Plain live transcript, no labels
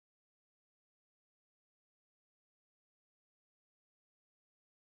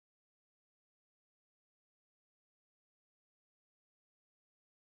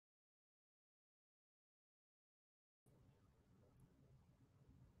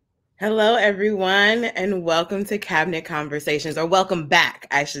Hello, everyone, and welcome to Cabinet Conversations, or welcome back,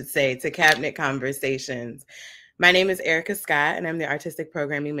 I should say, to Cabinet Conversations. My name is Erica Scott, and I'm the Artistic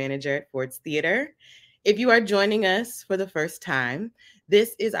Programming Manager at Ford's Theater. If you are joining us for the first time,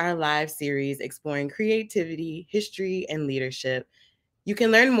 this is our live series exploring creativity, history, and leadership. You can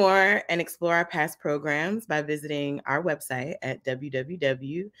learn more and explore our past programs by visiting our website at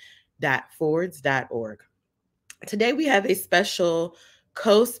www.fords.org. Today, we have a special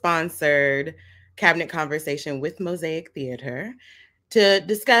co-sponsored cabinet conversation with Mosaic Theater to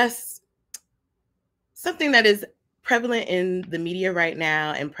discuss something that is prevalent in the media right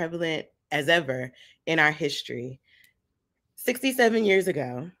now and prevalent as ever in our history. 67 years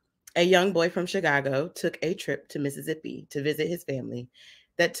ago, a young boy from Chicago took a trip to Mississippi to visit his family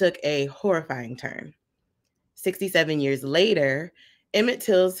that took a horrifying turn. 67 years later, Emmett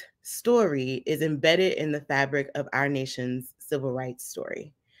Till's story is embedded in the fabric of our nation's civil rights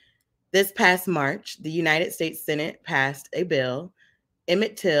story. This past March, the United States Senate passed a bill,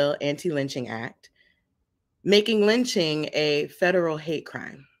 Emmett Till Antilynching Act, making lynching a federal hate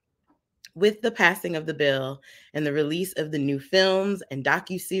crime. With the passing of the bill and the release of the new films and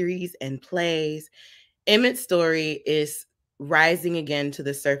docuseries and plays, Emmett's story is rising again to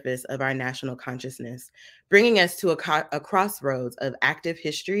the surface of our national consciousness, bringing us to a crossroads of active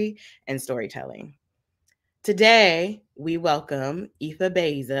history and storytelling. Today, we welcome Ifa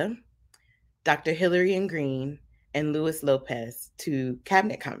Beza, Dr. Hillary and Green, and Luis Lopez to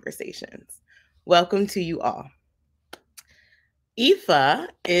Cabinet Conversations. Welcome to you all. Ifa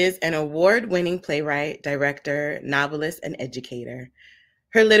is an award-winning playwright, director, novelist, and educator.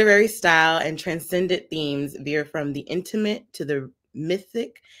 Her literary style and transcendent themes veer from the intimate to the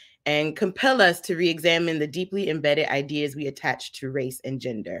mythic and compel us to re-examine the deeply embedded ideas we attach to race and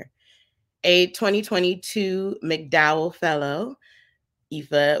gender. A 2022 McDowell Fellow,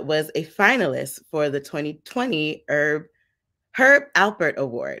 Ifa was a finalist for the 2020 Herb Alpert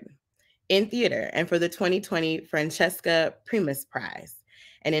Award in theater and for the 2020 Francesca Primus Prize.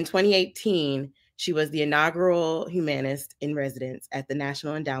 And in 2018, she was the inaugural humanist in residence at the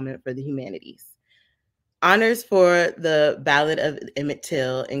National Endowment for the Humanities. Honors for the Ballad of Emmett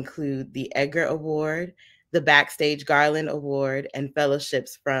Till include the Edgar Award, the Backstage Garland Award, and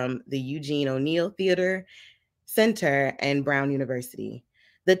fellowships from the Eugene O'Neill Theater Center and Brown University.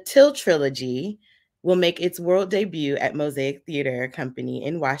 The Till Trilogy will make its world debut at Mosaic Theater Company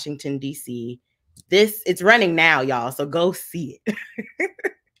in Washington, D.C. It's running now, y'all, so go see it.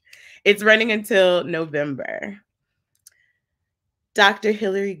 It's running until November. Dr.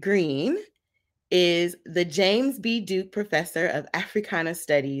 Hillary Green is the James B. Duke Professor of Africana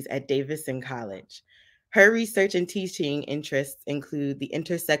Studies at Davidson College. Her research and teaching interests include the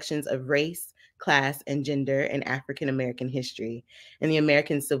intersections of race, class, and gender in African American history and the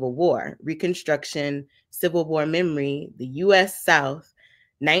American Civil War, Reconstruction, Civil War memory, the U.S. South,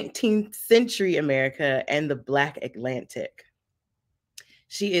 19th century America, and the Black Atlantic.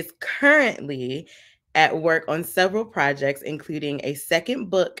 She is currently at work on several projects, including a second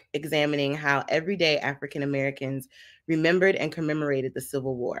book examining how everyday African Americans remembered and commemorated the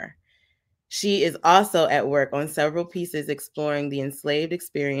Civil War. She is also at work on several pieces exploring the enslaved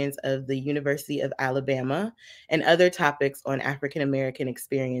experience of the University of Alabama and other topics on African American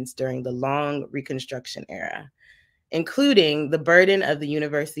experience during the long Reconstruction era, including the burden of the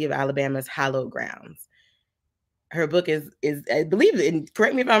University of Alabama's hallowed grounds. Her book is I believe, and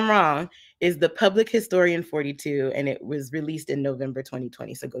correct me if I'm wrong, is The Public Historian 42, and it was released in November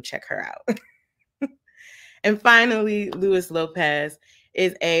 2020, so go check her out. And finally, Luis Lopez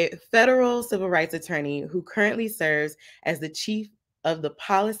is a federal civil rights attorney who currently serves as the chief of the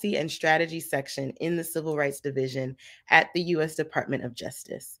Policy and Strategy section in the Civil Rights Division at the U.S. Department of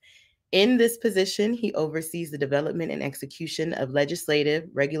Justice. In this position, he oversees the development and execution of legislative,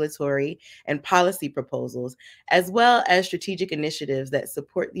 regulatory, and policy proposals, as well as strategic initiatives that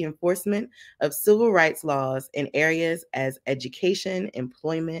support the enforcement of civil rights laws in areas as education,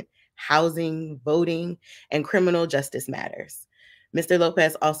 employment, housing, voting, and criminal justice matters. Mr.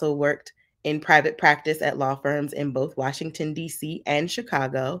 Lopez also worked in private practice at law firms in both Washington, D.C. and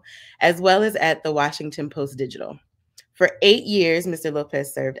Chicago, as well as at the Washington Post-Digital. For 8 years, Mr.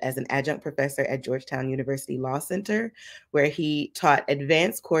 Lopez served as an adjunct professor at Georgetown University Law Center, where he taught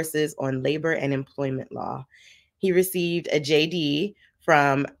advanced courses on labor and employment law. He received a JD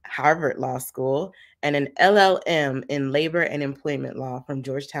from Harvard Law School and an LLM in labor and employment law from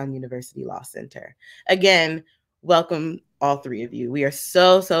Georgetown University Law Center. Again, welcome all three of you. We are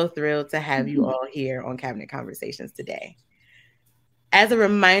so thrilled to have you all here on Cabinet Conversations today. As a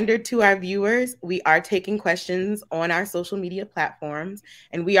reminder to our viewers, we are taking questions on our social media platforms,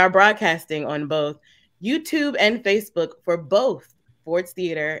 and we are broadcasting on both YouTube and Facebook for both Ford's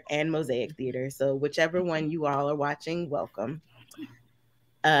Theater and Mosaic Theater. So whichever one you all are watching, welcome.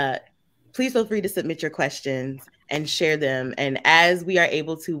 Please feel free to submit your questions and share them. And as we are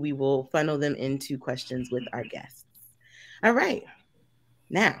able to, we will funnel them into questions with our guests. All right.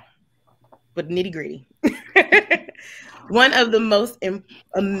 Now, but nitty gritty. One of the most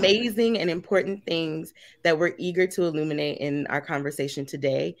amazing and important things that we're eager to illuminate in our conversation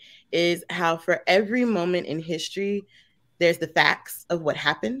today is how for every moment in history, there's the facts of what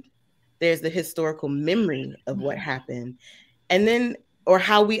happened, there's the historical memory of what happened, and then, or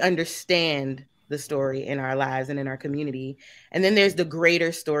how we understand the story in our lives and in our community. And then there's the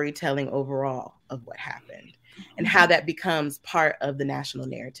greater storytelling overall of what happened and how that becomes part of the national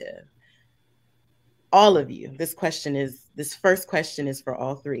narrative. All of you, this first question is for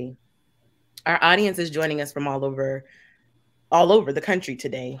all three. Our audience is joining us from all over the country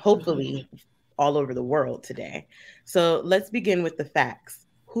today, hopefully all over the world today. So let's begin with the facts.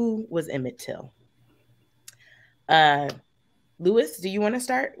 Who was Emmett Till? Lewis, do you want to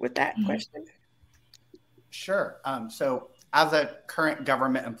start with that question? Sure. So as a current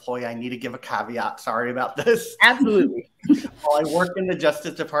government employee, I need to give a caveat. Sorry about this. Absolutely. Well, I work in the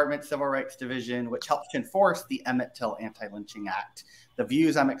Justice Department Civil Rights Division, which helps to enforce the Emmett Till Anti-Lynching Act. The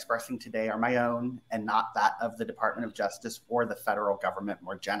views I'm expressing today are my own and not that of the Department of Justice or the federal government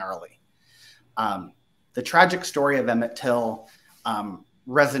more generally. The tragic story of Emmett Till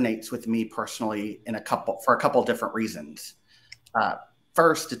resonates with me personally for a couple different reasons.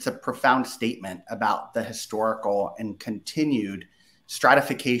 First, it's a profound statement about the historical and continued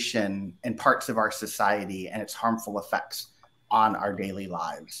stratification in parts of our society and its harmful effects on our daily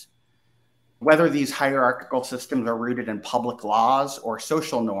lives. Whether these hierarchical systems are rooted in public laws or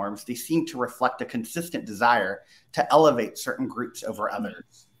social norms, they seem to reflect a consistent desire to elevate certain groups over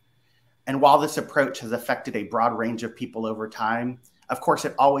others. And while this approach has affected a broad range of people over time, of course,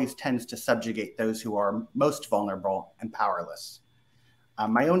 it always tends to subjugate those who are most vulnerable and powerless.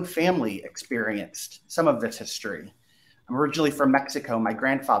 My own family experienced some of this history. I'm originally from Mexico. My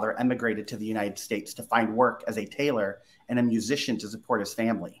grandfather emigrated to the United States to find work as a tailor and a musician to support his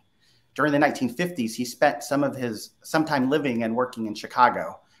family. During the 1950s, he spent some time living and working in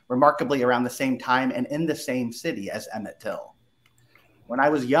Chicago, remarkably around the same time and in the same city as Emmett Till. When I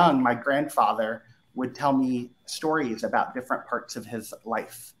was young, my grandfather would tell me stories about different parts of his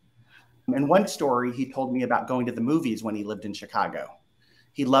life. In one story, he told me about going to the movies when he lived in Chicago.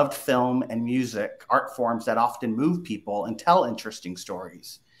 He loved film and music, art forms that often move people and tell interesting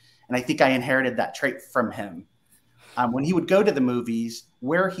stories. And I think I inherited that trait from him. When he would go to the movies,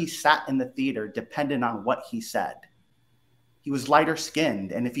 where he sat in the theater depended on what he said. He was lighter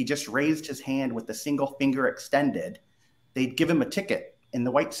skinned, and if he just raised his hand with a single finger extended, they'd give him a ticket in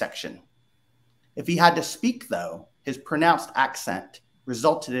the white section. If he had to speak, though, his pronounced accent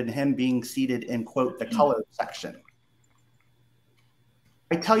resulted in him being seated in, quote, the colored section.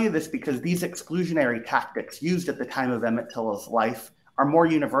 I tell you this because these exclusionary tactics used at the time of Emmett Till's life are more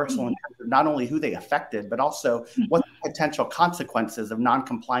universal in terms of not only who they affected, but also what the potential consequences of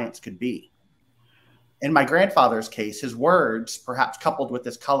noncompliance could be. In my grandfather's case, his words, perhaps coupled with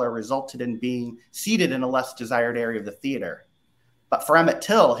his color, resulted in being seated in a less desired area of the theater. But for Emmett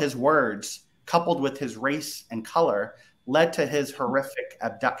Till, his words, coupled with his race and color, led to his horrific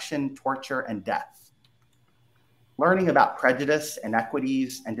abduction, torture, and death. Learning about prejudice,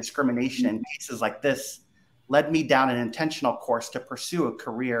 inequities, and discrimination in cases like this led me down an intentional course to pursue a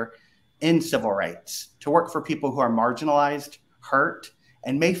career in civil rights, to work for people who are marginalized, hurt,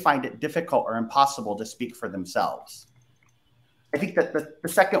 and may find it difficult or impossible to speak for themselves. I think that the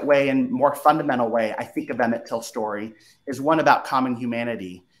second way and more fundamental way I think of Emmett Till's story is one about common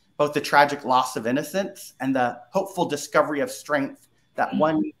humanity, both the tragic loss of innocence and the hopeful discovery of strength that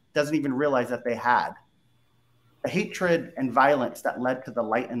one doesn't even realize that they had. The hatred and violence that led to the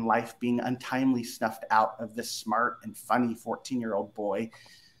light and life being untimely snuffed out of this smart and funny 14-year-old boy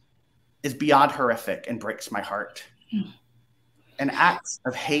is beyond horrific and breaks my heart. And acts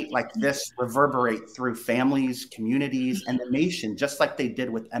of hate like this reverberate through families, communities, and the nation, just like they did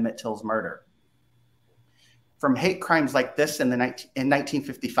with Emmett Till's murder. From hate crimes like this in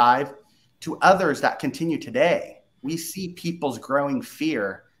 1955 to others that continue today, we see people's growing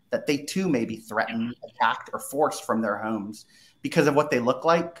fear that they too may be threatened, attacked, or forced from their homes because of what they look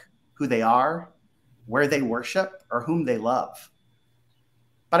like, who they are, where they worship, or whom they love.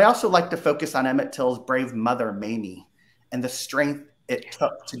 But I also like to focus on Emmett Till's brave mother, Mamie, and the strength it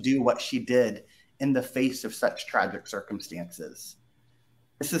took to do what she did in the face of such tragic circumstances.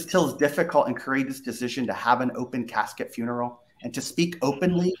 Mrs. Till's difficult and courageous decision to have an open casket funeral and to speak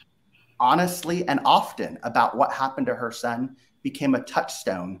openly, honestly, and often about what happened to her son became a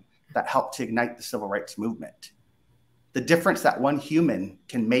touchstone that helped to ignite the civil rights movement. The difference that one human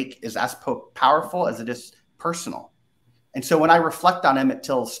can make is as powerful as it is personal. And so when I reflect on Emmett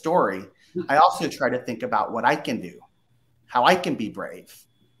Till's story, I also try to think about what I can do, how I can be brave,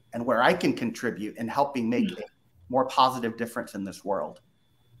 and where I can contribute in helping make a more positive difference in this world.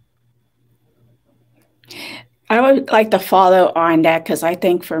 I would like to follow on that because I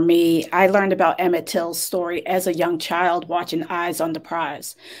think for me, I learned about Emmett Till's story as a young child watching Eyes on the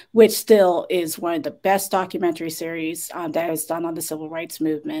Prize, which still is one of the best documentary series that is done on the civil rights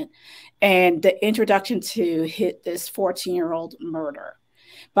movement. And the introduction to this 14-year-old murder,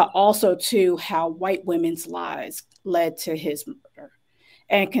 but also to how white women's lies led to his murder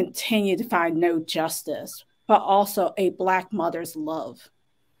and continue to find no justice, but also a Black mother's love.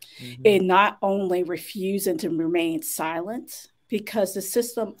 In not only refusing to remain silent, because the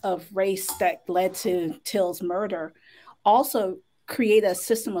system of race that led to Till's murder also created a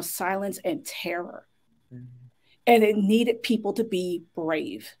system of silence and terror. And it needed people to be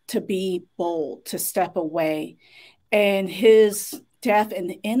brave, to be bold, to step away. And his death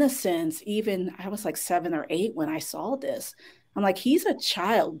and innocence, even I was like 7 or 8 when I saw this. I'm like, he's a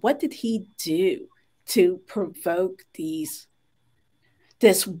child. What did he do to provoke this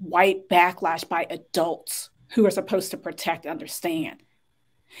white backlash by adults who are supposed to protect and understand?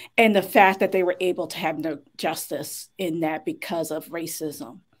 And the fact that they were able to have no justice in that because of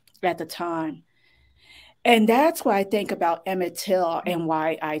racism at the time. And that's why I think about Emmett Till and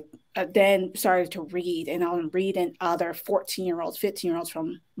why I then started to read, and I'm reading other 14-year-olds, 15-year-olds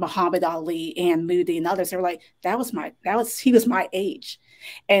from Muhammad Ali and Moody and others. They're like, he was my age.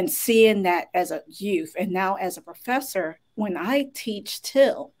 And seeing that as a youth and now as a professor, when I teach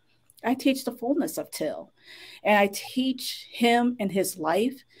Till, I teach the fullness of Till. And I teach him and his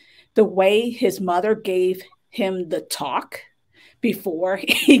life, the way his mother gave him the talk before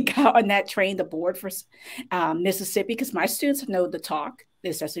he got on that train to board for Mississippi, because my students know the talk,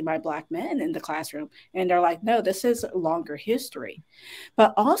 especially my Black men in the classroom. And they're like, no, this is a longer history.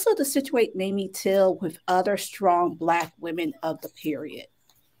 But also to situate Mamie Till with other strong Black women of the period.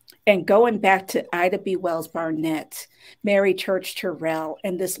 And going back to Ida B. Wells Barnett, Mary Church Terrell,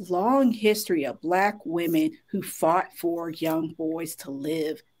 and this long history of Black women who fought for young boys to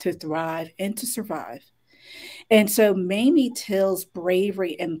live, to thrive, and to survive. And so Mamie Till's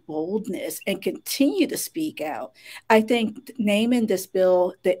bravery and boldness and continue to speak out. I think naming this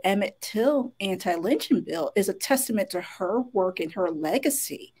bill the Emmett Till anti-lynching bill is a testament to her work and her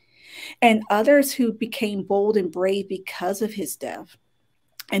legacy, and others who became bold and brave because of his death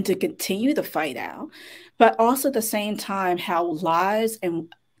and to continue to fight out. But also at the same time, how lies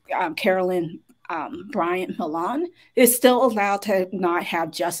and Carolyn Bryant Milan is still allowed to not have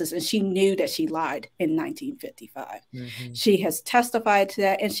justice. And she knew that she lied in 1955. She has testified to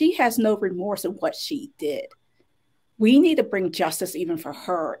that, and she has no remorse in what she did. We need to bring justice even for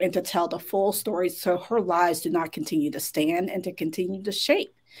her and to tell the full story so her lies do not continue to stand and to continue to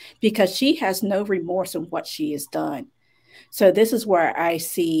shape, because she has no remorse in what she has done. So this is where I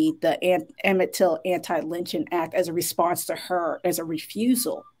see the Emmett Till Anti-Lynching Act as a response to her, as a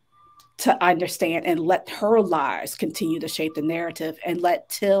refusal to understand and let her lies continue to shape the narrative, and let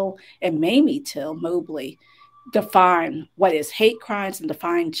Till and Mamie Till Mobley define what is hate crimes and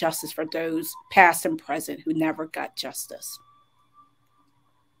define justice for those past and present who never got justice.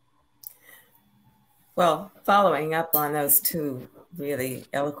 Well, following up on those two really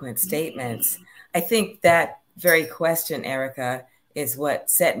eloquent statements, I think that very question, Erica, is what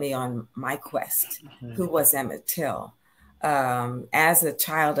set me on my quest. Who was Emmett Till? As a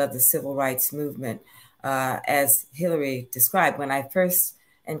child of the civil rights movement, as Hillary described, when I first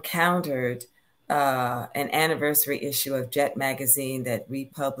encountered an anniversary issue of Jet magazine that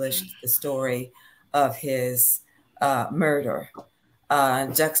republished the story of his murder,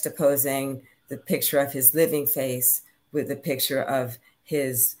 juxtaposing the picture of his living face with the picture of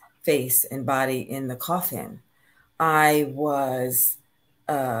his face and body in the coffin, I was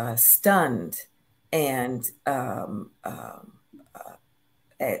stunned. And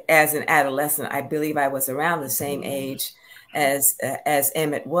as an adolescent, I believe I was around the same age as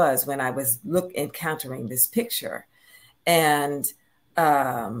Emmett was when I was encountering this picture. And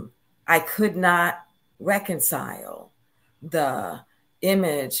I could not reconcile the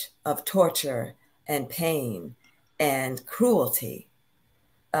image of torture and pain and cruelty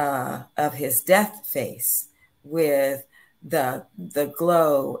of his death face with the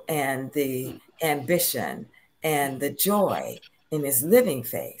glow and the ambition and the joy in his living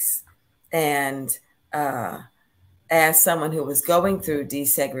face. And as someone who was going through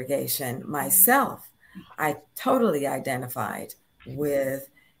desegregation myself, I totally identified with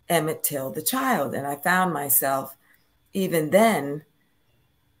Emmett Till, the child. And I found myself even then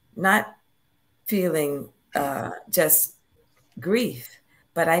not feeling just grief,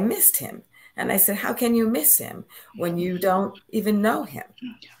 but I missed him. And I said, how can you miss him when you don't even know him?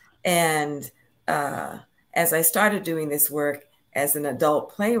 And as I started doing this work as an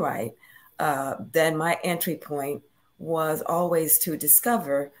adult playwright, then my entry point was always to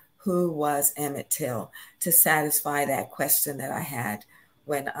discover who was Emmett Till, to satisfy that question that I had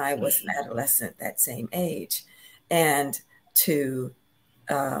when I was an adolescent, that same age, and to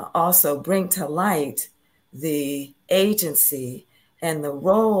also bring to light the agency and the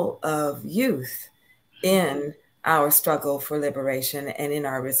role of youth in our struggle for liberation and in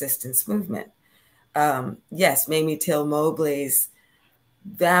our resistance movement. Yes, Mamie Till Mobley's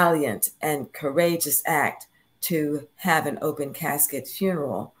valiant and courageous act to have an open casket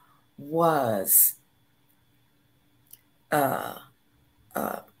funeral was a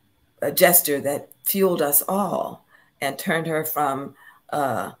gesture that fueled us all and turned her from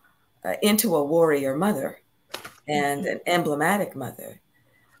into a warrior mother and an emblematic mother.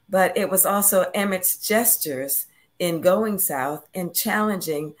 But it was also Emmett's gestures in going south and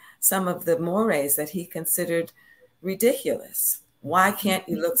challenging some of the mores that he considered ridiculous. Why can't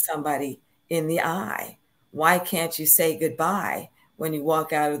you look somebody in the eye? Why can't you say goodbye when you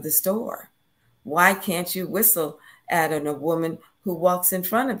walk out of the store? Why can't you whistle at a woman who walks in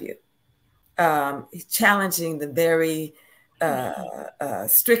front of you? Challenging the very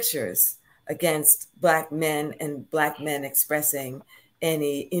strictures against Black men and Black men expressing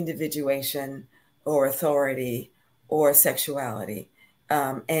any individuation or authority or sexuality.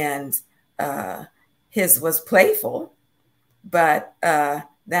 And his was playful, but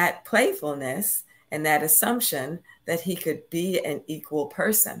that playfulness and that assumption that he could be an equal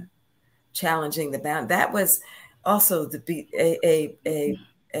person, challenging the bound, that was also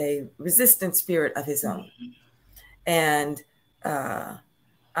a resistant spirit of his own. And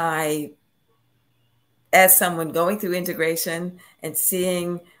I, as someone going through integration and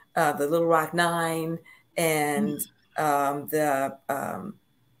seeing the Little Rock Nine and the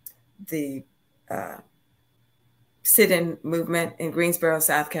sit-in movement in Greensboro,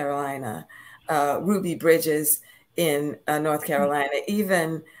 South Carolina, Ruby Bridges in North Carolina,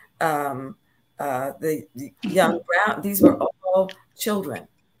 even the young Brown, these were all children.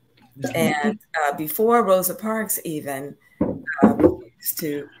 And before Rosa Parks even refused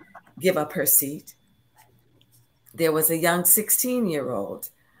to give up her seat, there was a young 16-year-old,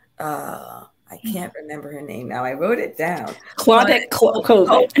 I can't remember her name now, I wrote it down. Claudette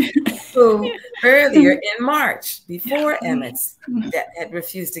Colvin. Who earlier in March, before Emmett's, that had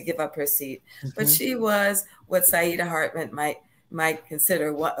refused to give up her seat. But she was what Saida Hartman might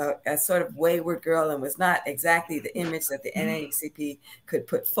consider a sort of wayward girl, and was not exactly the image that the NAACP could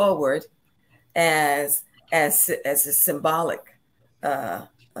put forward as a symbolic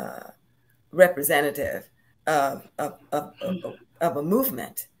representative of a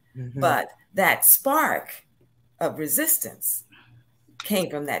movement. But that spark of resistance came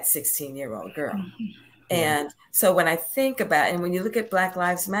from that 16-year-old girl. And so when I think about, and when you look at Black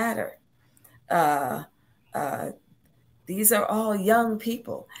Lives Matter, these are all young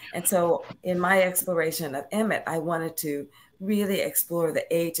people. And so in my exploration of Emmett, I wanted to really explore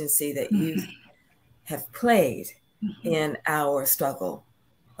the agency that youth have played in our struggle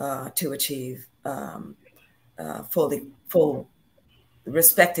to achieve full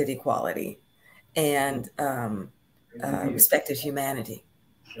respected equality and respected humanity.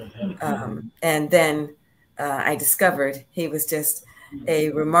 And then I discovered he was just a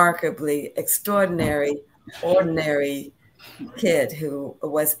remarkably extraordinary, ordinary kid who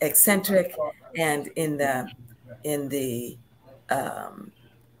was eccentric, and in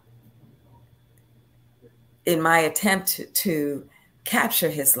my attempt to capture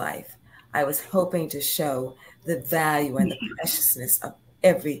his life, I was hoping to show the value and the preciousness of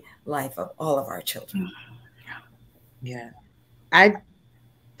every life of all of our children. Yeah. I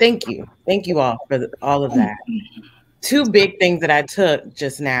thank you. Thank you all for all of that. Two big things that I took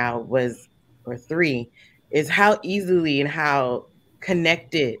just now was, or three, is how easily and how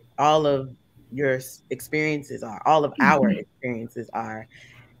connected all of your experiences are, all of our experiences are.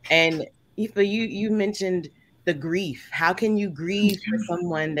 And Aoife, you mentioned the grief. How can you grieve for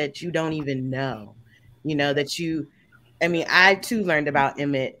someone that you don't even know? You know, that you, I mean, I too learned about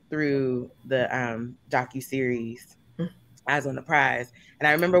Emmett through the docuseries Eyes on the Prize. And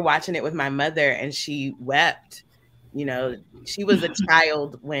I remember watching it with my mother, and she wept You know, she was a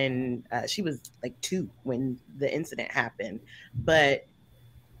child when she was like 2 when the incident happened, but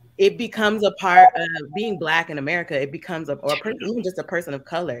it becomes a part of being Black in America. It becomes even just a person of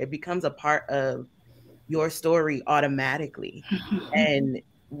color. It becomes a part of your story automatically. And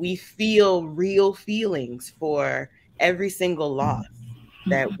we feel real feelings for every single loss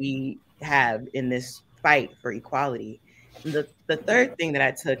that we have in this fight for equality. And the third thing that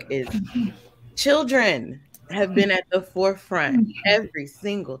I took is children have been at the forefront every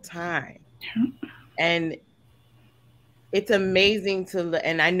single time. And it's amazing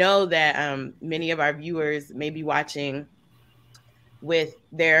and I know that many of our viewers may be watching with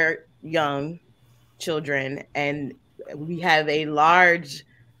their young children, and we have a large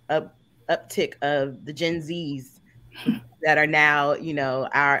uptick of the Gen Zs that are now, you know,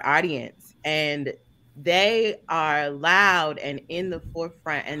 our audience, and they are loud and in the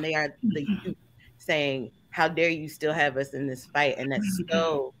forefront, and they are the youth saying, how dare you still have us in this fight? And that's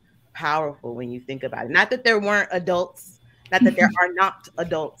so powerful when you think about it. Not that there weren't adults, not that there are not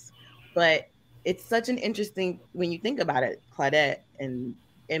adults, but it's such an interesting, when you think about it, Claudette and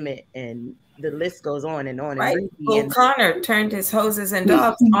Emmett, and the list goes on and on. Right. And Bull Connor turned his hoses and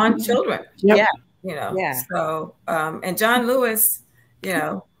dogs on children. Yep. Yeah. You know, Yeah. So, and John Lewis, you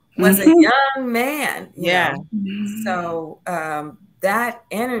know, was a young man, you know. So that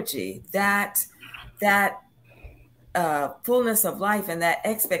energy, that fullness of life, and that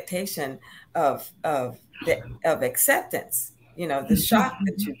expectation of acceptance, you know, the shock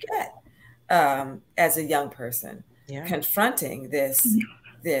that you get as a young person, confronting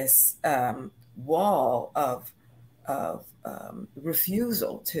this wall of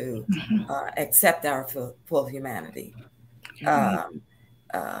refusal to accept our full humanity,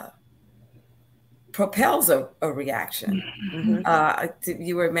 propels a reaction.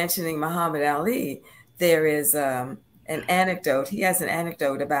 You were mentioning Muhammad Ali. There is an anecdote. He has an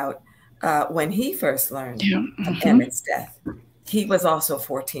anecdote about when he first learned of Emmett's death. He was also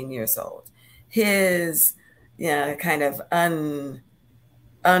 14 years old. His kind of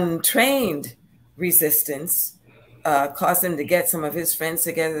untrained resistance caused him to get some of his friends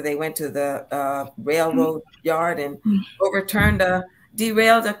together. They went to the railroad yard and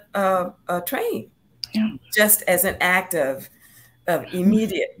derailed a train, just as an act of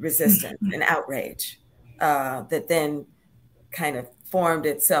immediate resistance and outrage that then kind of formed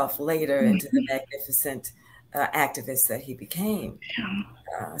itself later into the magnificent activist that he became.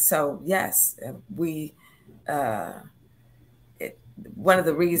 So yes, one of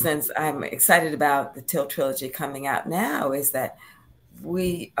the reasons I'm excited about the Till trilogy coming out now is that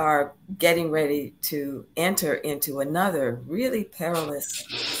we are getting ready to enter into another really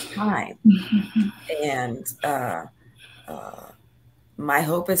perilous time. And my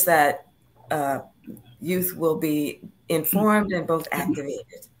hope is that youth will be informed and both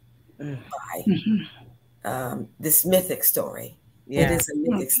activated by this mythic story. It is a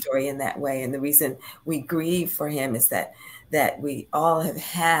mythic story in that way. And the reason we grieve for him is that we all have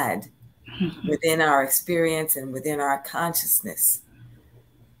had within our experience and within our consciousness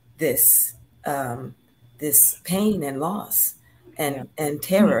this pain and loss and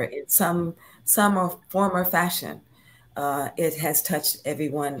terror in some form or fashion. It has touched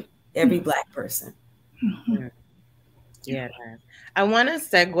everyone, every Black person. Yeah. I want to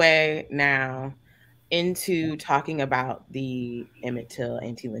segue now into talking about the Emmett Till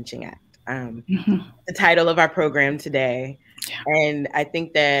Anti-Lynching Act, the title of our program today. And I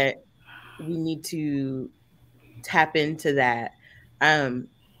think that we need to tap into that.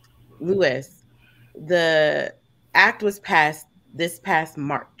 Lewis, the act was passed this past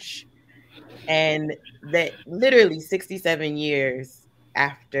March, and that literally 67 years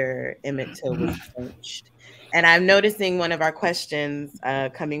after Emmett Till was lynched. And I'm noticing one of our questions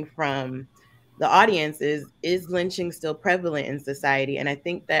coming from the audience is lynching still prevalent in society? And I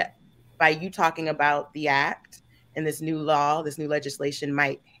think that by you talking about the act and this new law, this new legislation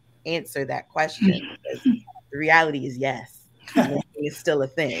might answer that question. Because the reality is yes, lynching is still a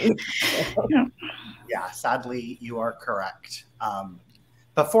thing. Yeah, sadly, you are correct.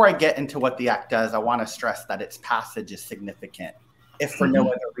 Before I get into what the act does, I want to stress that its passage is significant, if for no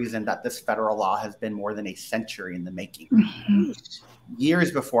other reason that this federal law has been more than a century in the making.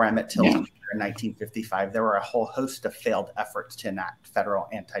 Years before Emmett Till's murder in 1955, there were a whole host of failed efforts to enact federal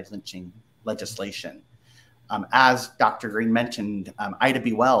anti-lynching legislation. As Dr. Green mentioned, Ida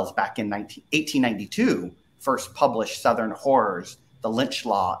B. Wells back in 1892 first published Southern Horrors, the Lynch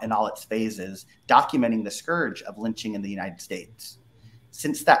Law in all its phases, documenting the scourge of lynching in the United States.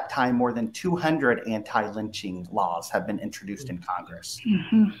 Since that time, more than 200 anti-lynching laws have been introduced in Congress.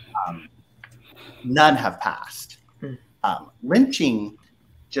 None have passed. Lynching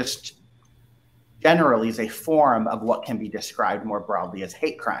just generally is a form of what can be described more broadly as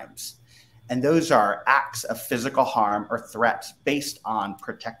hate crimes. And those are acts of physical harm or threats based on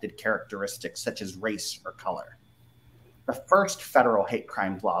protected characteristics such as race or color. The first federal hate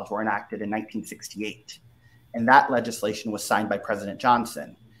crimes laws were enacted in 1968, and that legislation was signed by President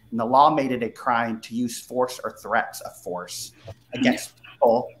Johnson. And the law made it a crime to use force or threats of force against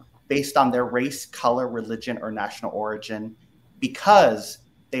people based on their race, color, religion, or national origin because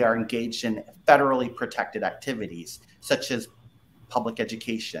they are engaged in federally protected activities such as public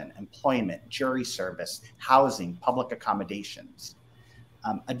education, employment, jury service, housing, public accommodations.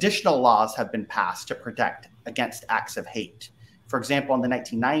 Additional laws have been passed to protect against acts of hate. For example, in the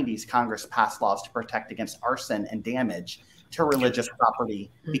 1990s, Congress passed laws to protect against arson and damage to religious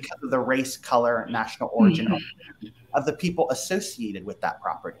property because of the race, color, national origin of the people associated with that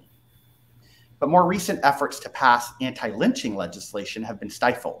property. But more recent efforts to pass anti-lynching legislation have been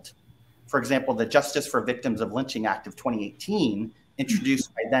stifled. For example, the Justice for Victims of Lynching Act of 2018,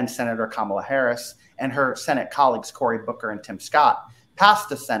 introduced by then Senator Kamala Harris and her Senate colleagues Cory Booker and Tim Scott, passed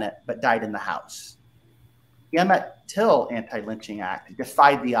the Senate but died in the House. The Emmett Till Anti-Lynching Act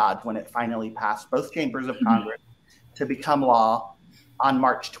defied the odds when it finally passed both chambers of Congress to become law on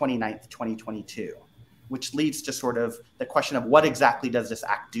March 29th, 2022, which leads to sort of the question of what exactly does this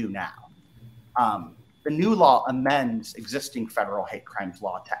act do now? The new law amends existing federal hate crimes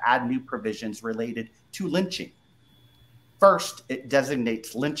law to add new provisions related to lynching. First, it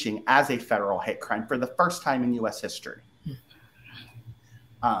designates lynching as a federal hate crime for the first time in U.S. history.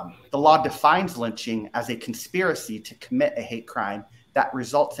 The law defines lynching as a conspiracy to commit a hate crime that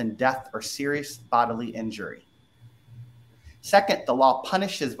results in death or serious bodily injury. Second, the law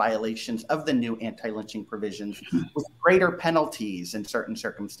punishes violations of the new anti-lynching provisions with greater penalties in certain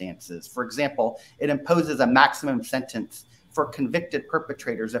circumstances. For example, it imposes a maximum sentence for convicted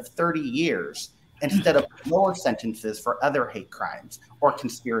perpetrators of 30 years instead of lower sentences for other hate crimes or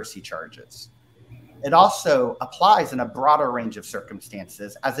conspiracy charges. It also applies in a broader range of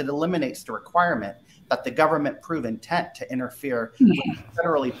circumstances as it eliminates the requirement that the government prove intent to interfere with a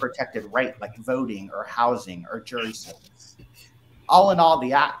federally protected right like voting or housing or jury service. All in all,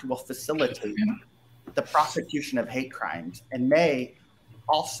 the act will facilitate the prosecution of hate crimes and may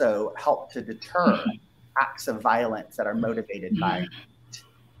also help to deter acts of violence that are motivated by hate.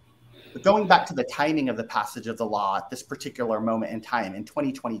 But going back to the timing of the passage of the law at this particular moment in time in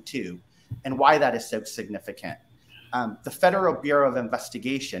 2022, and why that is so significant. The Federal Bureau of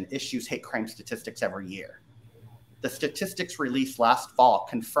Investigation issues hate crime statistics every year. The statistics released last fall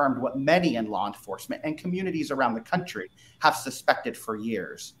confirmed what many in law enforcement and communities around the country have suspected for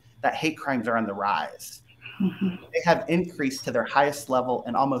years, that hate crimes are on the rise. They have increased to their highest level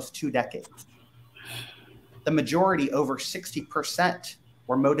in almost 2 decades. The majority, over 60%,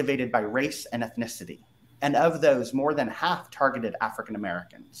 were motivated by race and ethnicity. And of those, more than half targeted African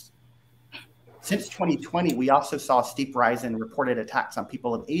Americans. Since 2020, we also saw a steep rise in reported attacks on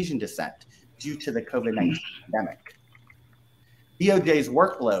people of Asian descent due to the COVID-19 pandemic. DOJ's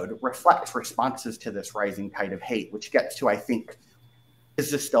workload reflects responses to this rising tide of hate, which gets to, I think,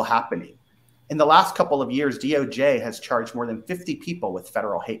 is this still happening? In the last couple of years, DOJ has charged more than 50 people with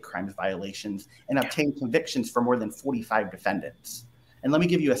federal hate crimes violations and obtained convictions for more than 45 defendants. And let me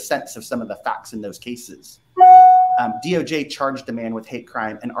give you a sense of some of the facts in those cases. DOJ charged a man with hate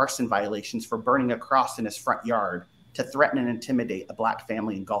crime and arson violations for burning a cross in his front yard to threaten and intimidate a Black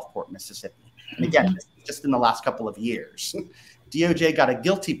family in Gulfport, Mississippi. And again, this is just in the last couple of years. DOJ got a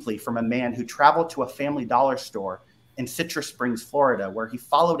guilty plea from a man who traveled to a Family Dollar store in Citrus Springs, Florida, where he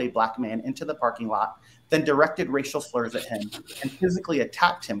followed a Black man into the parking lot, then directed racial slurs at him and physically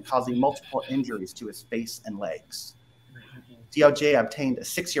attacked him, causing multiple injuries to his face and legs. DOJ obtained a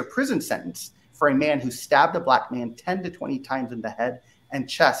 6-year prison sentence for a man who stabbed a Black man 10 to 20 times in the head and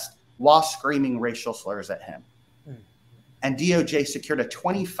chest while screaming racial slurs at him. And DOJ secured a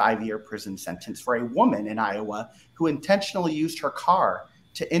 25-year prison sentence for a woman in Iowa who intentionally used her car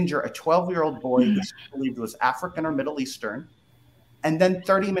to injure a 12-year-old boy who she believed was African or Middle Eastern, and then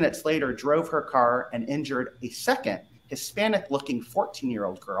 30 minutes later drove her car and injured a second Hispanic-looking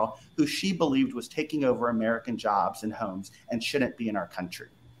 14-year-old girl who she believed was taking over American jobs and homes and shouldn't be in our country.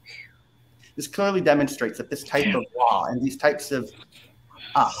 This clearly demonstrates that this type of law and these types of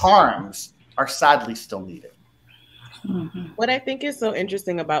harms are sadly still needed. What I think is so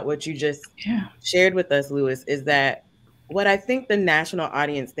interesting about what you just shared with us, Louis, is that what I think the national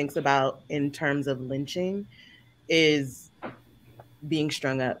audience thinks about in terms of lynching is being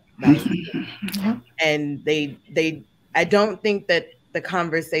strung up. And I don't think that the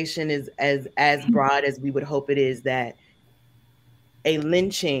conversation is as broad as we would hope it is, that a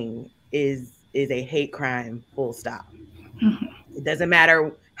lynching is a hate crime, full stop. Mm-hmm. It doesn't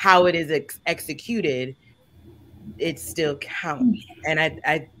matter how it is executed, it still counts. And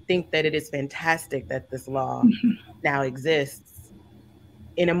I think that it is fantastic that this law now exists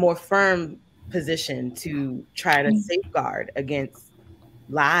in a more firm position to try to safeguard against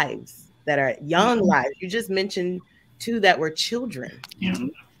lives that are young lives. You just mentioned 2 that were children. Yeah.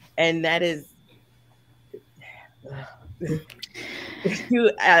 And that is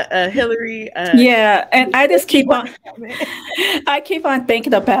Hillary. Yeah, and I just keep on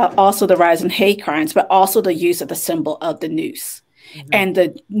thinking about also the rise in hate crimes, but also the use of the symbol of the noose. And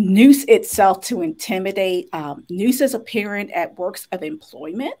the noose itself to intimidate. Nooses appearing at works of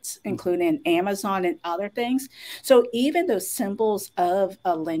employment, including Amazon and other things. So even those symbols of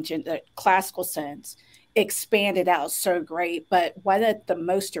a lynch in the classical sense expanded out so great. But one of the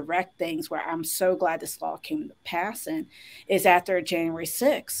most direct things where I'm so glad this law came to pass in is after January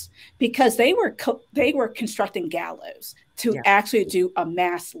 6th, because they were constructing gallows to actually do a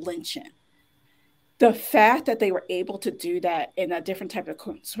mass lynching. The fact that they were able to do that in a different type of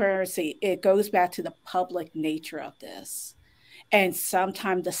conspiracy, it goes back to the public nature of this. And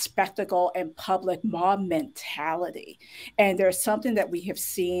sometimes the spectacle and public mob mentality. And there's something that we have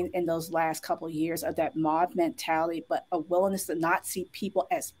seen in those last couple of years of that mob mentality, but a willingness to not see people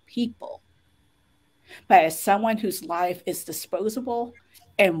as people, but as someone whose life is disposable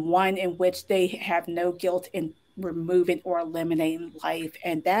and one in which they have no guilt in removing or eliminating life.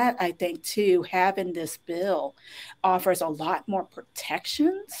 And that, I think, too, having this bill offers a lot more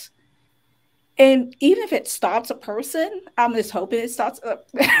protections. And even if it stops a person, I'm just hoping it stops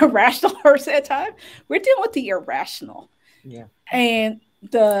a rational person at a time. We're dealing with the irrational. Yeah. And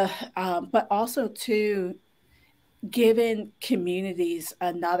but also too, giving communities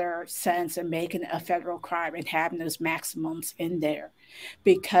another sense and making it a federal crime and having those maximums in there.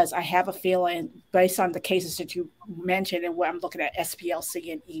 Because I have a feeling, based on the cases that you mentioned and what I'm looking at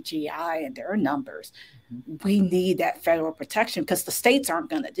SPLC and EGI and their numbers, we need that federal protection because the states aren't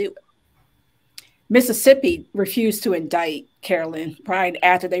going to do it. Mississippi refused to indict Carolyn Bryant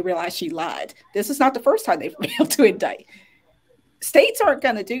after they realized she lied. This is not the first time they've failed to indict. States aren't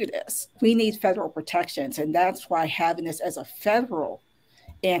going to do this. We need federal protections. And that's why having this as a federal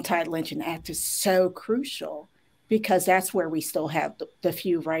anti-lynching act is so crucial, because that's where we still have the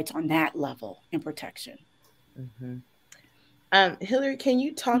few rights on that level in protection. Hillary, can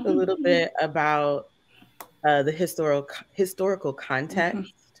you talk a little bit about the historical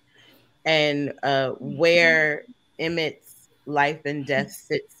context and where Emmett's life and death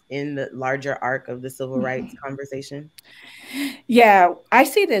sits in the larger arc of the civil rights conversation? Yeah, I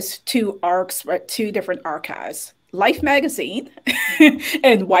see this 2 arcs, right? 2 different archives. Life magazine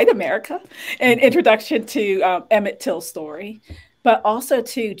and White America, an introduction to Emmett Till's story, but also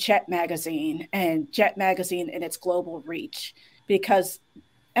to Jet magazine and Jet magazine and its global reach, because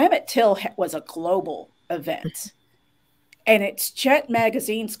Emmett Till was a global event. And it's Jet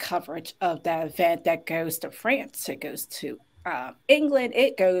magazine's coverage of that event that goes to France, it goes to England,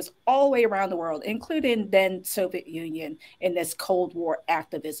 it goes all the way around the world, including then Soviet Union in this Cold War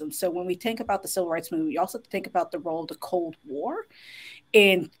activism. So when we think about the civil rights movement, we also think about the role of the Cold War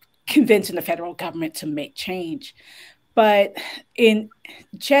in convincing the federal government to make change. But in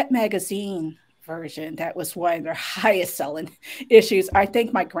Jet magazine version, that was one of their highest selling issues. I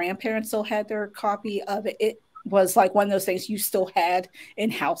think my grandparents still had their copy of it. It was like one of those things you still had in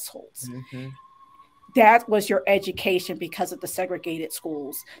households. That was your education because of the segregated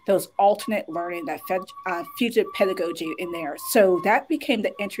schools, those alternate learning, that fugitive pedagogy in there. So that became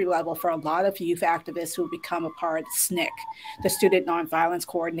the entry level for a lot of youth activists who become a part of SNCC, the Student Nonviolence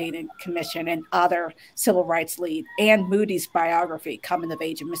Coordinating Commission, and other civil rights lead. Ann Moody's biography, Coming of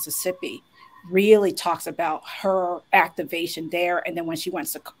Age in Mississippi, really talks about her activation there, and then when she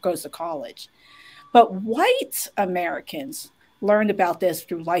goes to college. But white Americans learned about this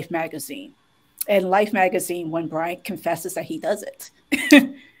through Life magazine. And Life magazine, when Bryant confesses that he does it.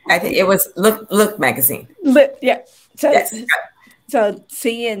 I think it was Look magazine. Yeah. So, yes. So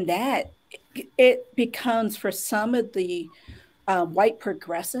seeing that, it becomes for some of the white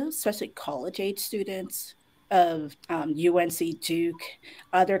progressives, especially college-age students of UNC, Duke,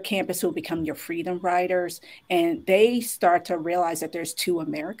 other campuses who become your freedom riders, and they start to realize that there's 2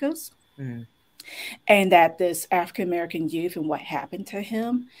 Americas. And that this African-American youth and what happened to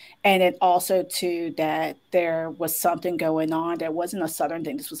him. And then also too, that there was something going on that wasn't a Southern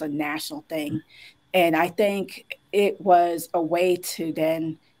thing. This was a national thing. And I think it was a way to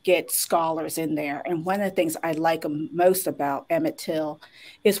then get scholars in there. And one of the things I like most about Emmett Till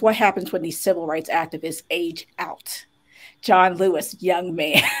is what happens when these civil rights activists age out. John Lewis, young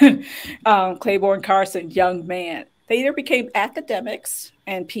man. Claiborne Carson, young man. They either became academics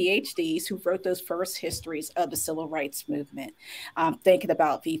and PhDs who wrote those first histories of the civil rights movement. Thinking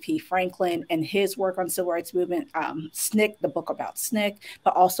about V.P. Franklin and his work on civil rights movement, SNCC, the book about SNCC,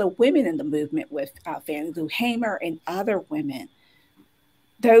 but also women in the movement with Fannie Lou Hamer and other women.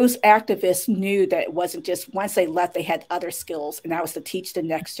 Those activists knew that it wasn't just once they left, they had other skills, and that was to teach the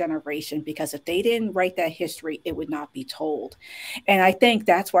next generation, because if they didn't write that history, it would not be told. And I think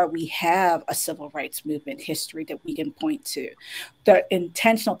that's why we have a civil rights movement history that we can point to. The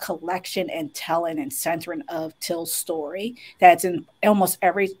intentional collection and telling and centering of Till's story that's in almost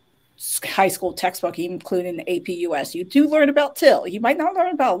every high school textbook, including the APUS. You do learn about Till. You might not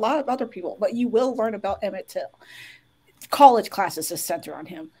learn about a lot of other people, but you will learn about Emmett Till. College classes is centered on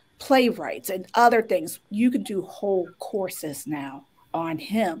him, playwrights and other things. You can do whole courses now on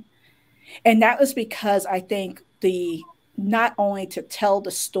him. And that was because I think not only to tell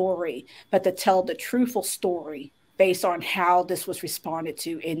the story, but to tell the truthful story based on how this was responded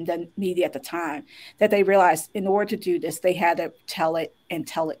to in the media at the time, that they realized in order to do this, they had to tell it and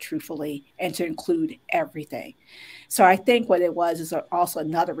tell it truthfully and to include everything. So I think what it was is also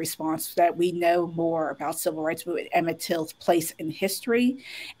another response that we know more about civil rights movement, Emmett Till's place in history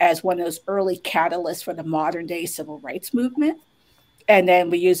as one of those early catalysts for the modern day civil rights movement. And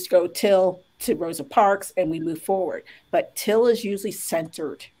then we used to go Till to Rosa Parks and we move forward. But Till is usually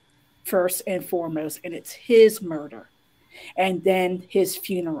centered first and foremost, and it's his murder. And then his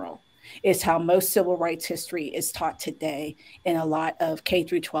funeral is how most civil rights history is taught today in a lot of K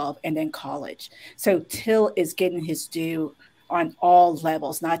through 12 and then college. So Till is getting his due on all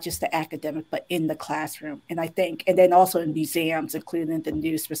levels, not just the academic, but in the classroom. And I think, and then also in museums, including the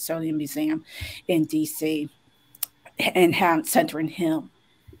new Smithsonian Museum in DC, and centering him.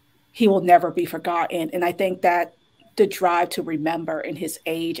 He will never be forgotten. And I think that the drive to remember in his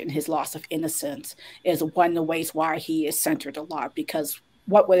age and his loss of innocence is one of the ways why he is centered a lot, because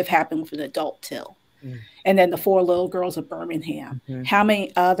what would have happened with an adult Till? And then the 4 little girls of Birmingham. How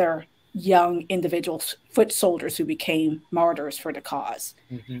many other young individuals, foot soldiers who became martyrs for the cause,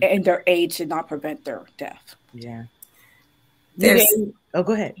 and their age did not prevent their death? Yeah.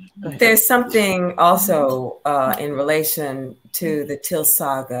 Go ahead. There's something also in relation to the Till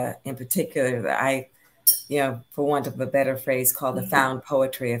saga in particular that I, for want of a better phrase, call the found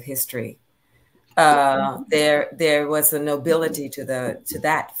poetry of history. There was a nobility to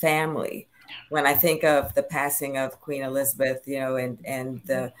that family. When I think of the passing of Queen Elizabeth, and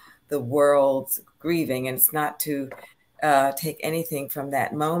the world's grieving, and it's not to take anything from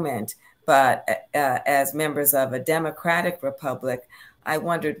that moment, but as members of a democratic republic, I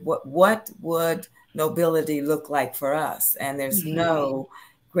wondered what would nobility look like for us, and there's no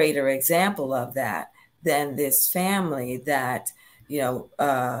greater example of that than this family that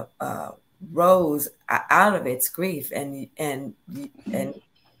rose out of its grief and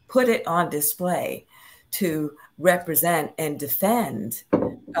put it on display to represent and defend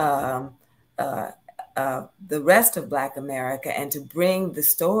the rest of Black America, and to bring the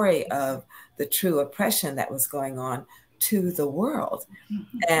story of the true oppression that was going on to the world.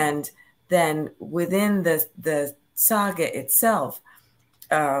 And then within the saga itself,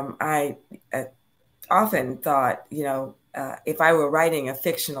 I often thought, if I were writing a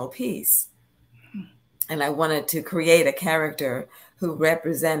fictional piece and I wanted to create a character who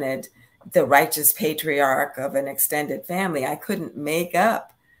represented the righteous patriarch of an extended family, I couldn't make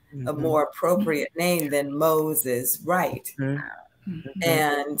up a more appropriate name than Moses Wright.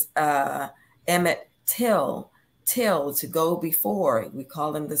 And Emmett Till, to go before, we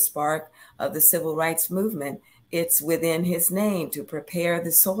call him the spark of the civil rights movement. It's within his name to prepare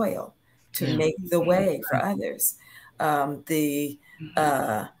the soil, to make the way for others. The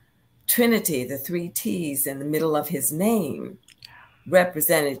Trinity, the 3 T's in the middle of his name,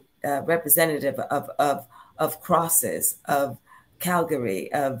 representative of crosses, of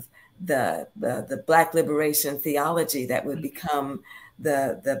Calgary, of the Black liberation theology that would become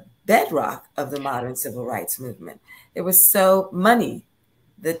the bedrock of the modern civil rights movement. It was so money,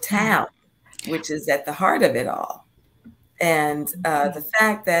 the town, which is at the heart of it all. And the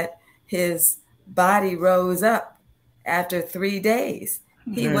fact that his body rose up after 3 days,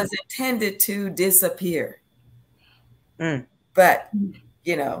 he was intended to disappear. But,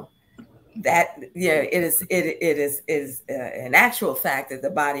 it is an actual fact that the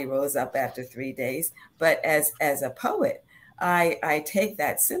body rose up after 3 days. But as a poet, I take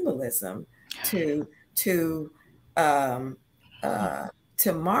that symbolism to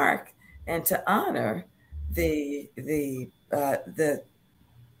mark and to honor the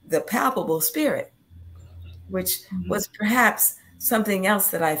palpable spirit which was perhaps something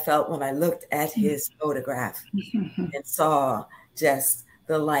else that I felt when I looked at his photograph and saw just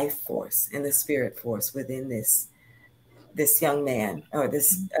the life force and the spirit force within this young man or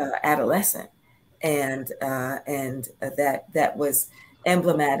this adolescent, and that was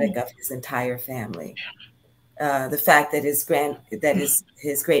emblematic of his entire family. The fact that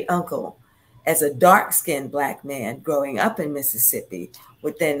his great uncle, as a dark-skinned Black man growing up in Mississippi,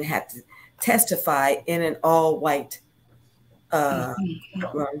 would then have to testify in an all-white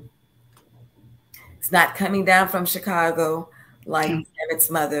courtroom. It's not coming down from Chicago like Emmett's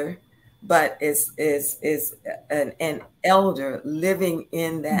mother, but is an elder living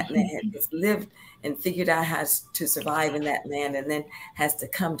in that land. Has lived and figured out how to survive in that land, and then has to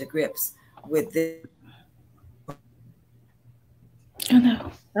come to grips with this. Oh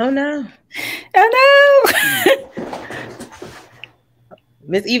no! Oh no! Oh no!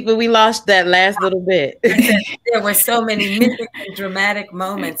 Miss Eva, we lost that last little bit. There were so many mythic and dramatic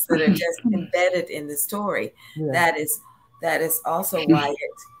moments that are just embedded in the story. Yeah. That is also why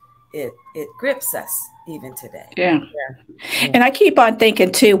it grips us even today. Yeah. And I keep on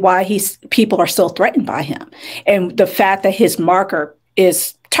thinking too why people are so threatened by him, and the fact that his marker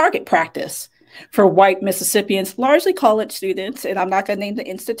is target practice for white Mississippians, largely college students. And I'm not going to name the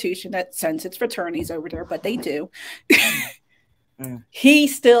institution that sends its fraternities over there, but they do. He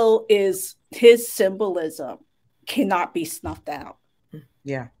still is, his symbolism cannot be snuffed out.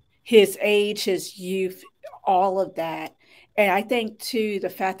 Yeah. His age, his youth, all of that. And I think too, the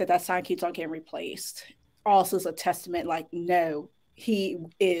fact that that sign keeps on getting replaced also is a testament, like, no, he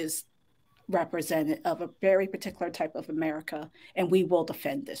is representative of a very particular type of America, and we will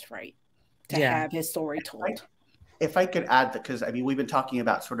defend this right to have his story told. If I could add that, because I mean, we've been talking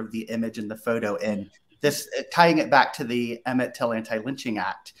about sort of the image and the photo, and this tying it back to the Emmett Till Anti-Lynching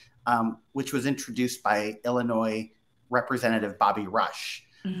Act, which was introduced by Illinois Representative Bobby Rush.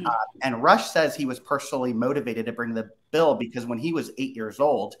 And Rush says he was personally motivated to bring the bill because when he was 8 years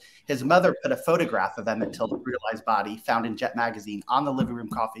old, his mother put a photograph of Emmett Till's brutalized body found in Jet magazine on the living room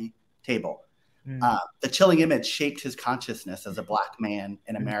coffee table. The chilling image shaped his consciousness as a Black man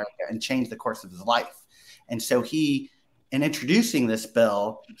in America and changed the course of his life. And so in introducing this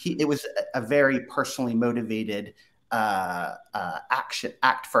bill, it was a very personally motivated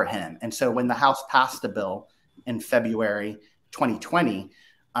act for him. And so when the House passed the bill in February 2020,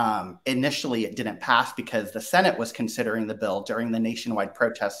 initially it didn't pass because the Senate was considering the bill during the nationwide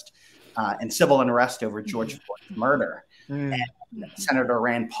protest and civil unrest over George Floyd's murder. And Senator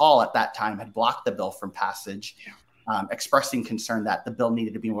Rand Paul at that time had blocked the bill from passage, expressing concern that the bill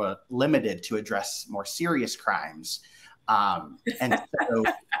needed to be more limited to address more serious crimes. And so,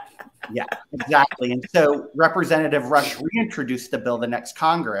 yeah, exactly. And so Representative Rush reintroduced the bill the next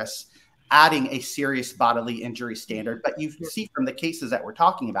Congress, adding a serious bodily injury standard. But you see from the cases that we're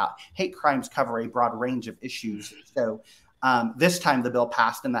talking about, hate crimes cover a broad range of issues. So this time the bill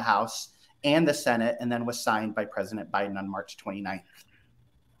passed in the House and the Senate, and then was signed by President Biden on March 29th.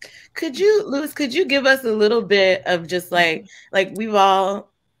 Could you give us a little bit of just like we've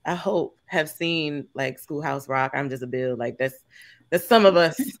all, I hope, have seen like Schoolhouse Rock, I'm Just a Bill, like that's some of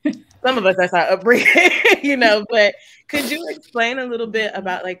us that's our upbringing, you know, but could you explain a little bit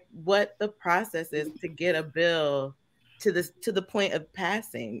about like what the process is to get a bill to the point of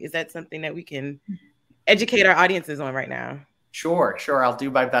passing? Is that something that we can educate our audiences on right now? Sure. I'll do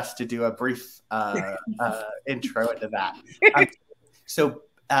my best to do a brief intro into that.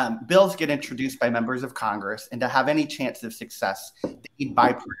 Bills get introduced by members of Congress, and to have any chance of success, they need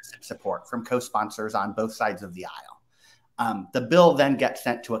bipartisan support from co-sponsors on both sides of the aisle. The bill then gets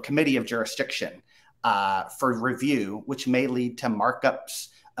sent to a committee of jurisdiction for review, which may lead to markups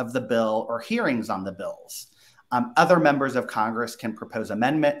of the bill or hearings on the bills. Other members of Congress can propose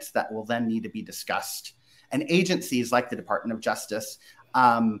amendments that will then need to be discussed. And agencies like the Department of Justice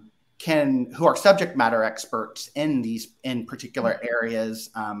who are subject matter experts in particular areas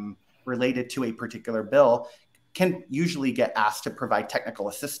related to a particular bill, can usually get asked to provide technical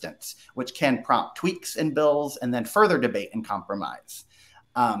assistance, which can prompt tweaks in bills and then further debate and compromise.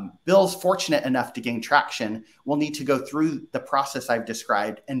 Bills fortunate enough to gain traction will need to go through the process I've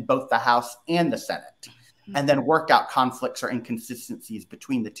described in both the House and the Senate, and then work out conflicts or inconsistencies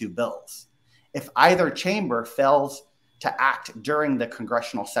between the two bills. If either chamber fails to act during the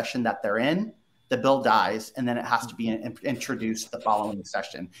congressional session that they're in, the bill dies, and then it has to be introduced the following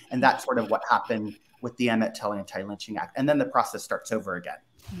session. And that's sort of what happened with the Emmett Till Anti-Lynching Act. And then the process starts over again.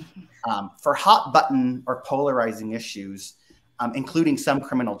 For hot button or polarizing issues, including some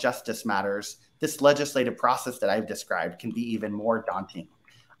criminal justice matters, this legislative process that I've described can be even more daunting.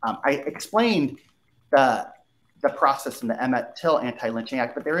 I explained the the process in the Emmett Till Anti-Lynching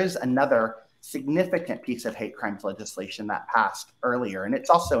Act, but there is another significant piece of hate crimes legislation that passed earlier. And it's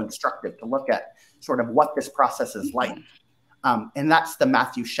also instructive to look at sort of what this process is like. And that's the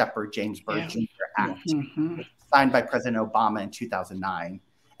Matthew Shepard, James Byrd Jr. Act, signed by President Obama in 2009,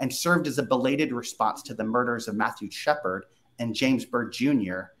 and served as a belated response to the murders of Matthew Shepard and James Byrd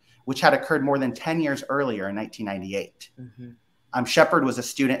Jr., which had occurred more than 10 years earlier in 1998. Shepard was a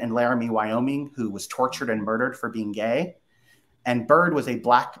student in Laramie, Wyoming, who was tortured and murdered for being gay. And Byrd was a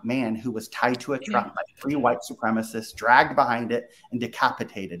Black man who was tied to a truck by 3 white supremacists, dragged behind it, and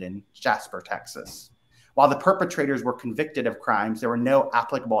decapitated in Jasper, Texas. While the perpetrators were convicted of crimes, there were no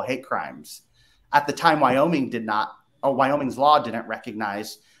applicable hate crimes. At the time, Wyoming's law didn't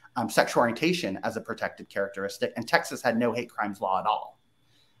recognize sexual orientation as a protected characteristic, and Texas had no hate crimes law at all.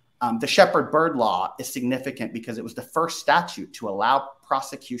 The Shepard-Byrd law is significant because it was the first statute to allow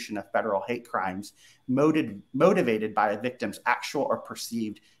prosecution of federal hate crimes motivated by a victim's actual or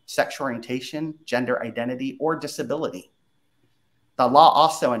perceived sexual orientation, gender identity, or disability. The law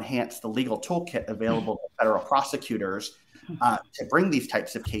also enhanced the legal toolkit available to federal prosecutors to bring these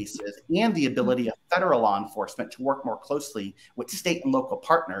types of cases, and the ability of federal law enforcement to work more closely with state and local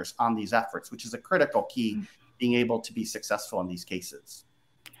partners on these efforts, which is a critical key being able to be successful in these cases.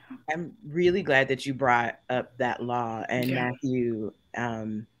 I'm really glad that you brought up that law and Matthew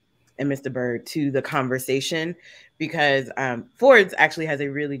and Mr. Byrd to the conversation, because Ford's actually has a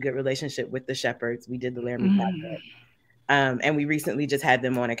really good relationship with the Shepards. We did the Laramie Project. And we recently just had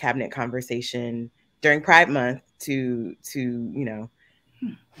them on a cabinet conversation during Pride Month to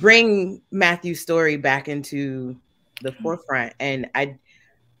bring Matthew's story back into the forefront. And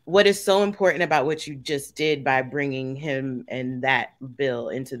what is so important about what you just did by bringing him and that bill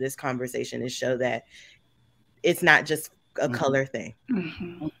into this conversation is show that it's not just a color thing.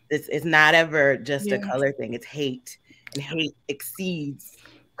 It's not ever just a color thing. It's hate, and hate exceeds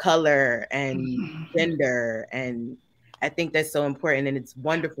color and gender. And I think that's so important. And it's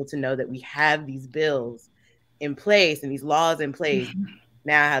wonderful to know that we have these bills in place and these laws in place.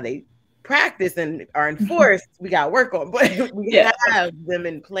 Now, how they practice and are enforced, we got to work on, but we have them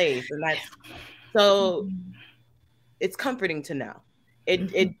in place. And that's so, it's comforting to know.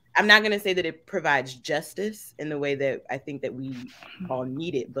 I'm not going to say that it provides justice in the way that I think that we all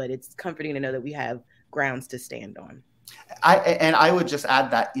need it, but it's comforting to know that we have grounds to stand on. I would just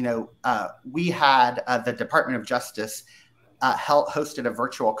add that, we had the Department of Justice hosted a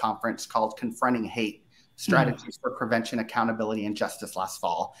virtual conference called Confronting Hate: Strategies for Prevention, Accountability, and Justice last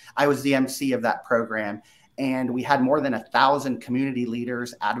fall. I was the MC of that program, and we had more than 1,000 community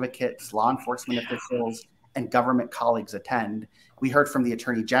leaders, advocates, law enforcement officials, and government colleagues attend. We heard from the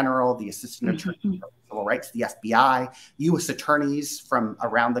Attorney General, the Assistant Attorney for Civil Rights, the FBI, U.S. attorneys from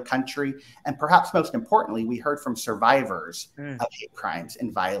around the country, and perhaps most importantly, we heard from survivors of hate crimes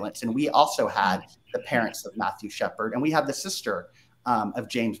and violence. And we also had the parents of Matthew Shepard, and we had the sister of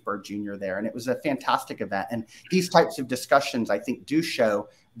James Byrd Jr. there. And it was a fantastic event. And these types of discussions, I think, do show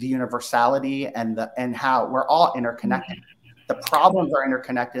the universality and how we're all interconnected. The problems are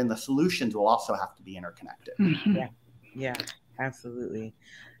interconnected, and the solutions will also have to be interconnected. Yeah, absolutely.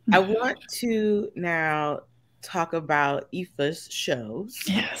 I want to now talk about Aoife's shows.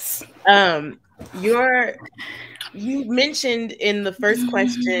 Yes. You mentioned in the first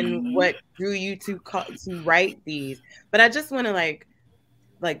question what drew you to write these, but I just want to like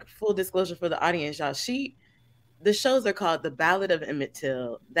full disclosure for the audience, y'all. The shows are called The Ballad of Emmett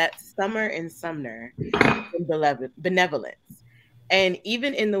Till, That's Summer in Sumner, and Benevolence. And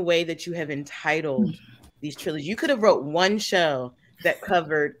even in the way that you have entitled these trilogies, you could have wrote one show that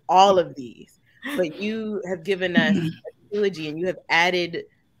covered all of these, but you have given us a trilogy and you have added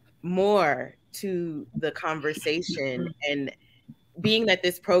more to the conversation. And being that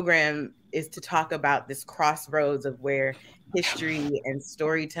this program is to talk about this crossroads of where history and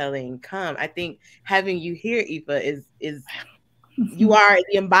storytelling come, I think having you here, Aoife, is you are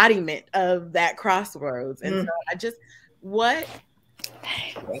the embodiment of that crossroads. And so why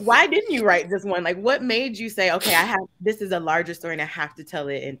didn't you write this one? Like, what made you say, okay, this is a larger story and I have to tell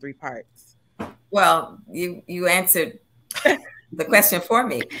it in 3 parts? Well, you answered the question for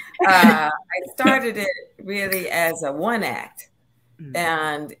me. I started it really as a one act,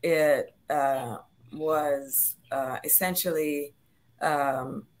 and it was essentially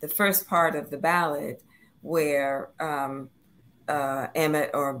the first part of the ballad where Emmett,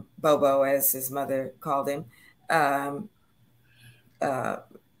 or Bobo as his mother called him,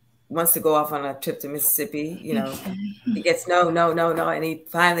 wants to go off on a trip to Mississippi. He gets no, and he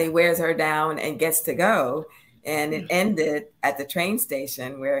finally wears her down and gets to go. And it ended at the train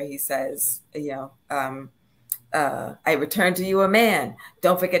station where he says, I return to you a man.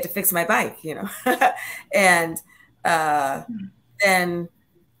 Don't forget to fix my bike, you know. And then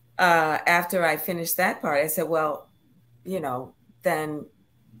after I finished that part, I said, well, you know, then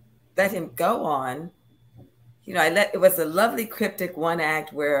let him go on. You know, it was a lovely cryptic one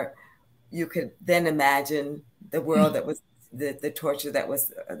act where you could then imagine the world that was the torture that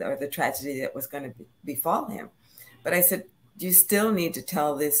was, or the tragedy that was going to befall him. But I said, you still need to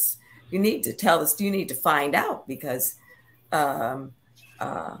tell this. You need to tell this. You need to find out, because I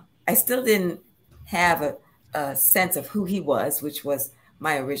still didn't have a sense of who he was, which was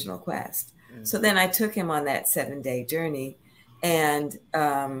my original quest. Mm-hmm. So then I took him on that 7-day journey, and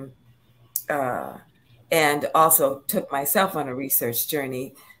also took myself on a research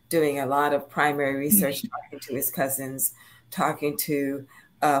journey, doing a lot of primary research, talking to his cousins, talking to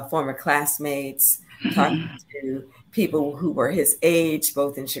former classmates, talking to people who were his age,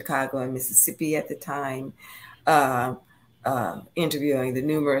 both in Chicago and Mississippi at the time, interviewing the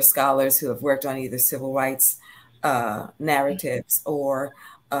numerous scholars who have worked on either civil rights narratives or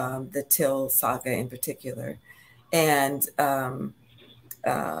the Till saga in particular. And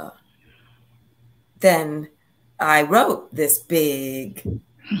then I wrote this big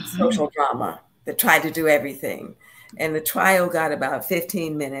social drama that tried to do everything. And the trial got about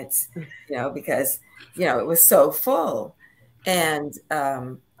 15 minutes, you know, because, you know, it was so full. And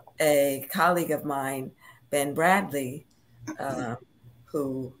a colleague of mine, Ben Bradley,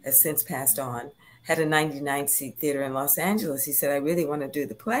 who has since passed on, had a 99-seat theater in Los Angeles. He said, I really want to do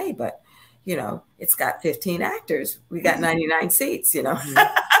the play, but, you know, it's got 15 actors. We got 99 seats, you know.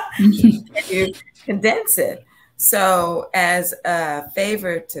 Can you condense it? So as a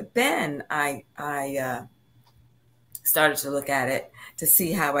favor to Ben, I started to look at it to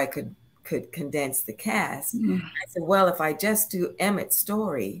see how I could condense the cast. I said, well, if I just do Emmett's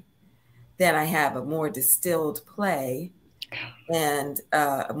story, then I have a more distilled play and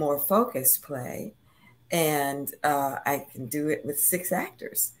a more focused play, and I can do it with 6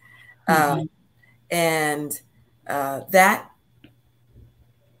 actors. And that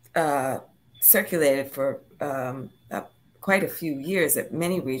circulated for quite a few years at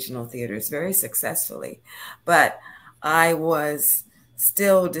many regional theaters, very successfully. But I was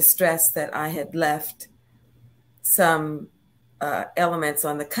still distressed that I had left some elements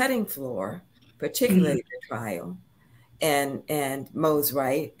on the cutting floor, particularly the trial, and Mo's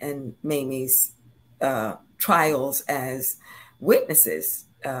Wright and Mamie's trials as witnesses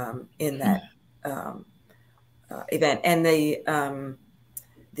in that event, and the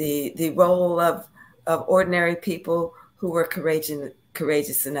role of ordinary people who were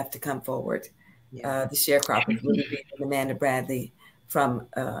courageous enough to come forward. The sharecroppers, Willie Reed and Amanda Bradley from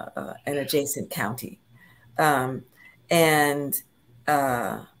an adjacent county.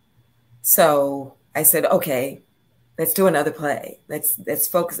 So I said, okay, let's do another play. Let's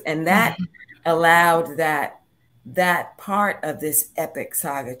focus. And that allowed that part of this epic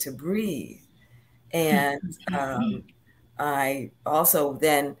saga to breathe. And I also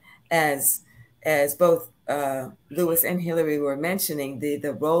then, as both Lewis and Hillary were mentioning,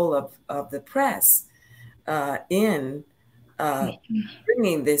 the role of the press in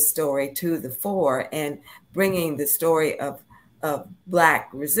bringing this story to the fore and bringing the story of Black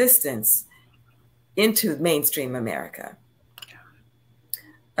resistance into mainstream America.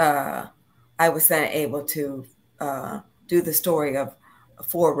 I was then able to do the story of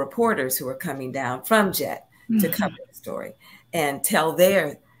 4 reporters who were coming down from JET to cover the story and tell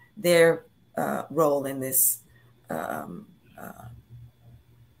their role in this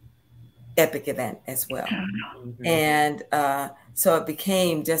epic event as well. And so it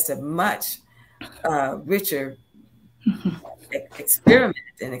became just a much richer experiment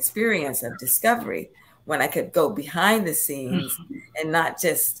and experience of discovery when I could go behind the scenes and not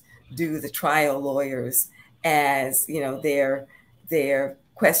just do the trial lawyers as, you know, their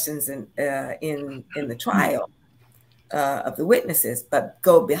questions in the trial of the witnesses, but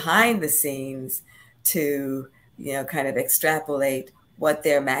go behind the scenes to, you know, kind of extrapolate what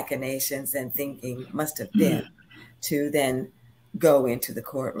their machinations and thinking must have been to then go into the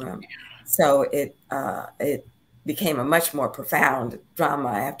courtroom. So it became a much more profound drama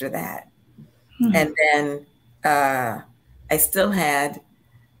after that. And then I still had,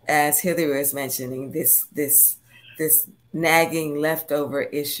 as Hillary was mentioning, this nagging leftover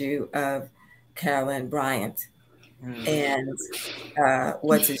issue of Carolyn Bryant. And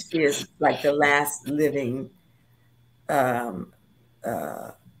she is like the last living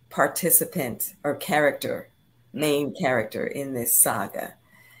participant or character, main character in this saga.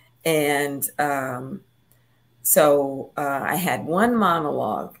 And so I had one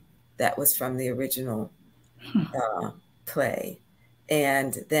monologue that was from the original play.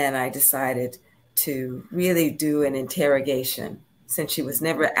 And then I decided to really do an interrogation, since she was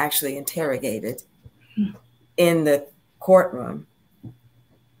never actually interrogated in the courtroom,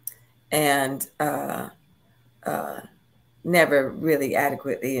 and never really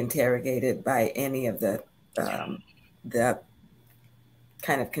adequately interrogated by any of the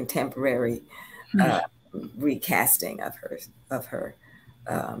kind of contemporary recasting of her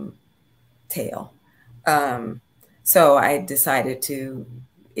tale. So I decided to,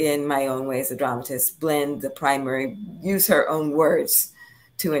 in my own way as a dramatist, blend the primary, use her own words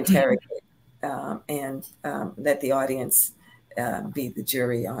to interrogate, and let the audience be the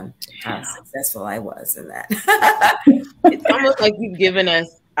jury on how successful I was in that. It's almost like you've given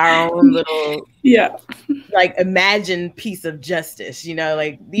us our own little like imagined piece of justice, you know,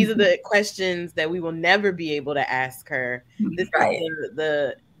 like these are the questions that we will never be able to ask her. This is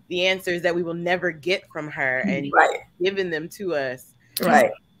the answers that we will never get from her, and you've given them to us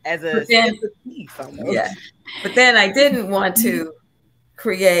as a piece almost. Yeah. But then I didn't want to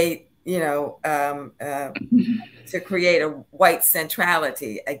create, you know, to create a white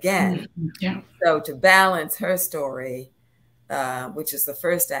centrality again. So to balance her story, which is the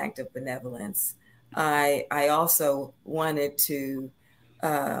first act of benevolence, I also wanted to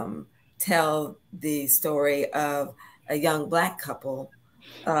tell the story of a young Black couple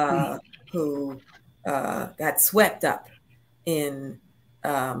who got swept up in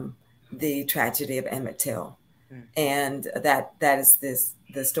the tragedy of Emmett Till. And that is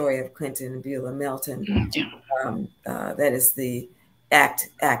the story of Clinton and Beulah Milton. That is the act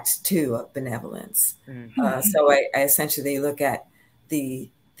 2 of benevolence. So I essentially look at the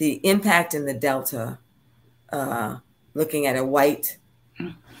impact in the Delta, looking at a white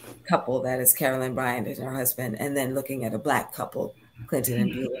couple, that is Carolyn Bryant and her husband, and then looking at a Black couple, Clinton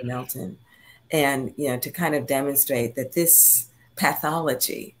and Beulah Milton, and you know, to kind of demonstrate that this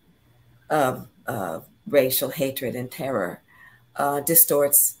pathology of racial hatred and terror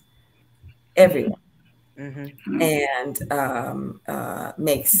distorts everyone, and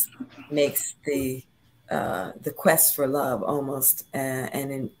makes the quest for love almost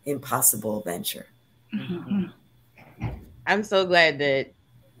an impossible venture. I'm so glad that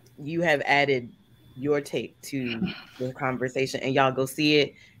you have added your take to the conversation, and y'all go see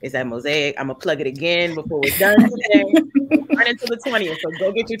it. It's at Mosaic. I'm gonna plug it again before we're done today. Run until the 20th, so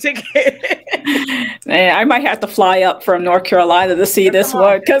go get your ticket. Man, I might have to fly up from North Carolina to see this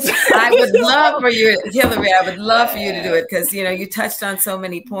one, because I would love for you, Hillary. I would love for you to do it, because you know you touched on so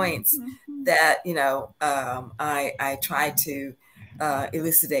many points that you know I try to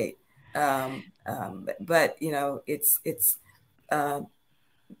elucidate. But you know it's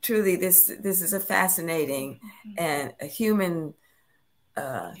truly this is a fascinating and a human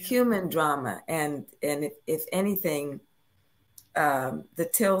drama, and if anything, the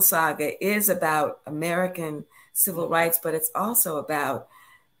Till saga is about American civil rights, but it's also about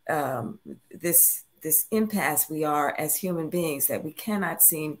this impasse we are as human beings, that we cannot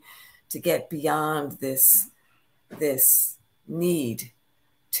seem to get beyond this need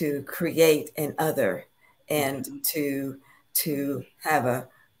to create an other, and to have a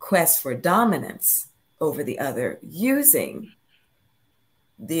quest for dominance over the other, using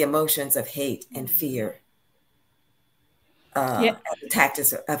the emotions of hate and fear and the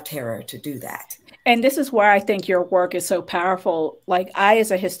tactics of terror to do that. And this is where I think your work is so powerful. Like, I,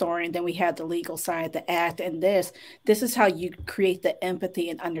 as a historian, then we have the legal side, the act, and this is how you create the empathy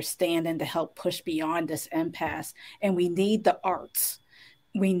and understanding to help push beyond this impasse. And we need the arts.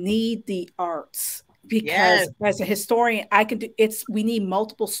 We need the arts, because as a historian, we need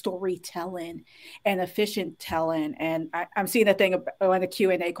multiple storytelling and efficient telling. And I'm seeing a thing on the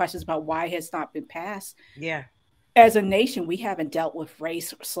Q&A questions about why it has not been passed. As a nation, we haven't dealt with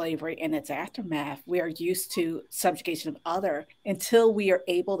race or slavery and its aftermath. We are used to subjugation of other until we are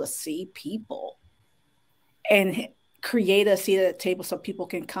able to see people and create a seat at the table so people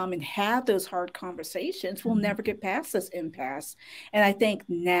can come and have those hard conversations. We'll never get past this impasse. And I think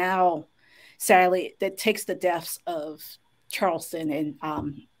now, sadly, that takes the deaths of Charleston and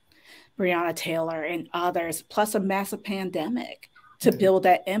Breonna Taylor and others, plus a massive pandemic, to build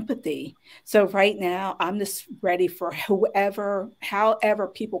that empathy. So right now, I'm just ready for however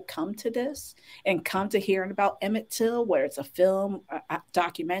people come to this and come to hearing about Emmett Till, whether it's a film, a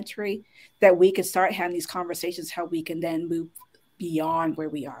documentary, that we can start having these conversations, how we can then move beyond where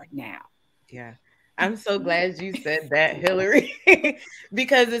we are now. Yeah. I'm so glad you said that, Hillary,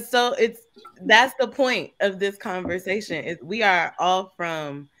 because that's the point of this conversation. Is we are all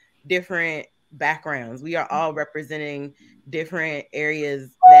from different backgrounds. We are all representing different areas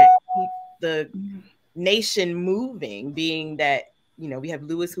that keep nation moving, being that, you know, we have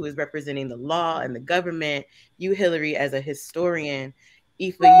Lewis, who is representing the law and the government, you, Hillary, as a historian,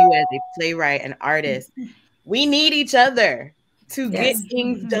 Aoife, you as a playwright and artist. We need each other to get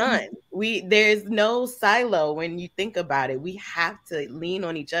things done. There's no silo when you think about it. We have to lean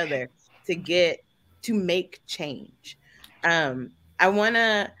on each other to make change. I'm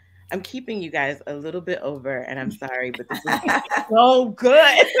keeping you guys a little bit over, and I'm sorry, but this is so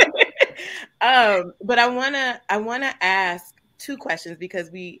good. But I wanna ask two questions,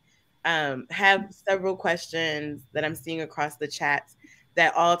 because we have several questions that I'm seeing across the chats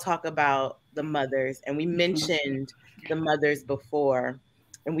that all talk about the mothers, and we mentioned the mothers before,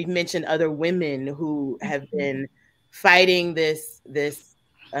 and we've mentioned other women who have been fighting this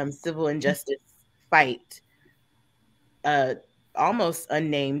civil injustice fight, almost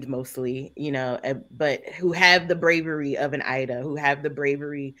unnamed mostly, you know, but who have the bravery of an Ida, who have the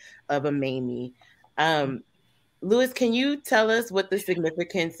bravery of a Mamie. Lewis, can you tell us what the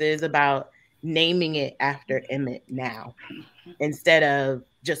significance is about naming it after Emmett now, instead of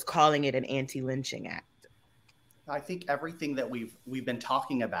just calling it an anti-lynching act? I think everything that we've been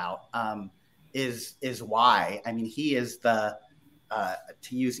talking about is why. I mean, he is the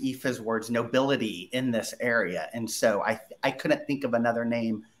to use Aoife's words, nobility in this area, and so I couldn't think of another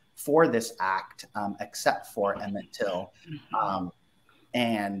name for this act except for Emmett Till,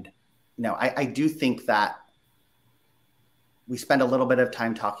 and you know, I do think that we spend a little bit of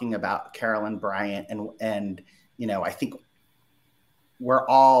time talking about Carolyn Bryant, and you know, I think we're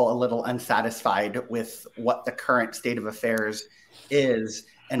all a little unsatisfied with what the current state of affairs is.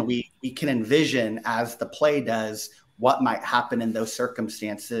 And we can envision, as the play does, what might happen in those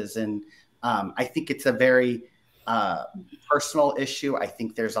circumstances. And I think it's a very personal issue. I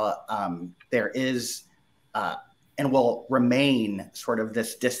think there is and will remain sort of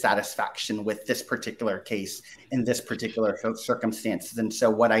this dissatisfaction with this particular case in this particular circumstances. And so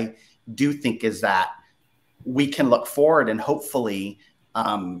what I do think is that we can look forward and hopefully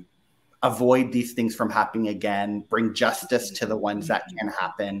avoid these things from happening again, bring justice to the ones that can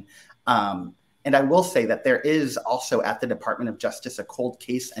happen. And I will say that there is also at the Department of Justice a cold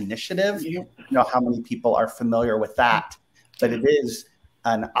case initiative. You know how many people are familiar with that, but it is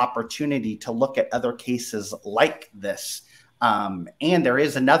an opportunity to look at other cases like this. And there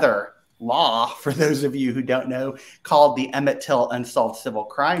is another law, for those of you who don't know, called the Emmett Till Unsolved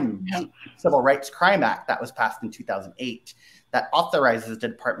Civil Rights Crime Act that was passed in 2008. That authorizes the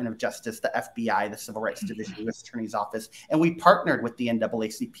Department of Justice, the FBI, the Civil Rights Division, U.S. Attorney's Office, and we partnered with the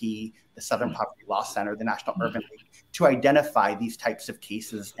NAACP, the Southern Poverty Law Center, the National Urban League, to identify these types of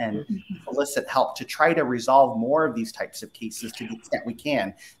cases and solicit help to try to resolve more of these types of cases to the extent we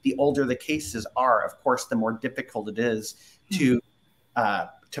can. The older the cases are, of course, the more difficult it is to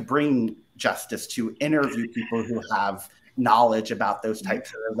bring justice, to interview people who have knowledge about those types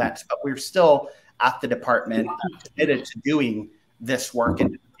of events. But we're still at the department committed to doing this work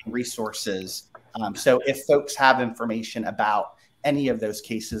and resources. So if folks have information about any of those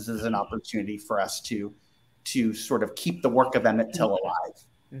cases, is an opportunity for us to sort of keep the work of Emmett Till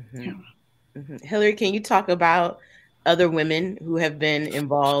alive. Hillary, can you talk about other women who have been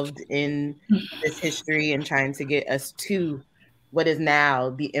involved in this history and trying to get us to what is now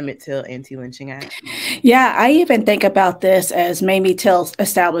the Emmett Till Anti-Lynching Act? Yeah, I even think about this as Mamie Till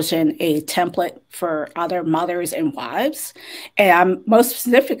establishing a template for other mothers and wives. And I'm most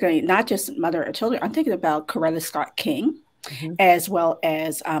specifically, not just mother or children, I'm thinking about Coretta Scott King, as well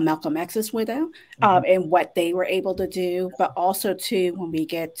as Malcolm X's widow, and what they were able to do. But also, too, when we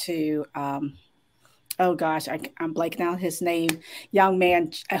get to oh gosh, I'm blanking out his name. Young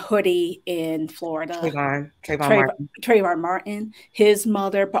man, a hoodie in Florida. Trayvon Martin, his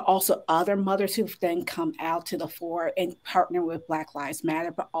mother, but also other mothers who've then come out to the fore and partner with Black Lives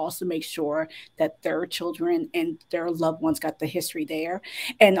Matter, but also make sure that their children and their loved ones got the history there.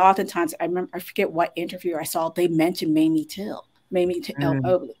 And oftentimes, I forget what interview I saw, they mentioned Mamie Till.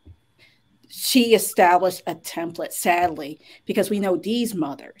 She established a template, sadly, because we know these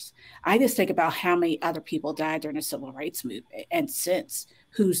mothers. I just think about how many other people died during the civil rights movement and since,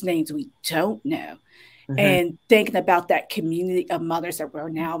 whose names we don't know. And thinking about that community of mothers that were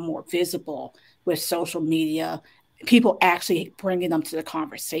now more visible with social media, people actually bringing them to the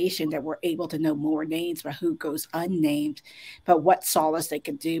conversation, that we're able to know more names, but who goes unnamed, but what solace they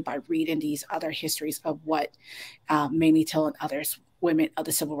can do by reading these other histories of what Mamie Till and others women of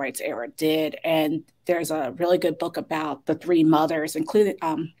the civil rights era did. And there's a really good book about the three mothers, including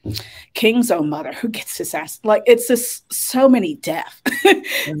King's own mother, who gets assassinated. Like, it's just so many deaths,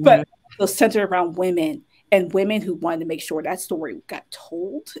 but centered around women and women who wanted to make sure that story got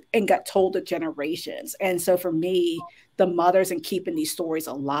told and got told to generations. And so for me, the mothers and keeping these stories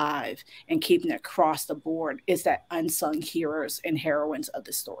alive and keeping it across the board is that unsung heroes and heroines of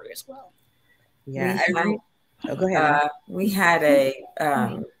the story as well. Yeah, I agree. Oh, go ahead. We had a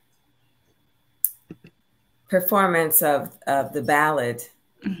performance of the ballad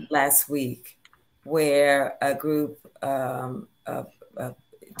last week, where a group, a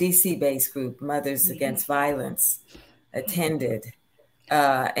DC-based group, Mothers Against Violence, attended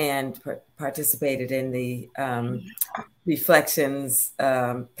and participated in the reflections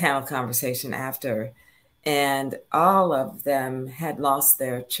panel conversation after. And all of them had lost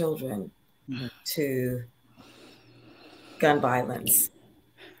their children to gun violence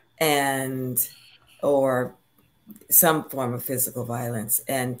or some form of physical violence,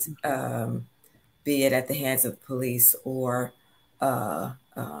 and be it at the hands of police or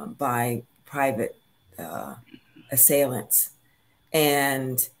by private assailants.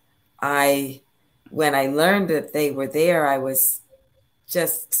 And when I learned that they were there, I was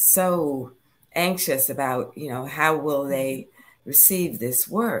just so anxious about, how will they receive this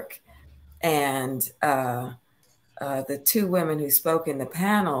work? And the two women who spoke in the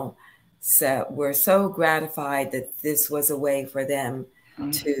panel were so gratified that this was a way for them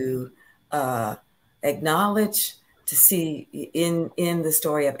to acknowledge, to see in the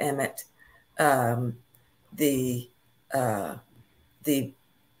story of Emmett, the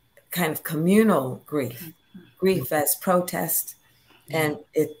kind of communal grief as protest, and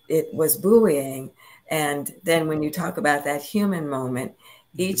it was buoying. And then when you talk about that human moment,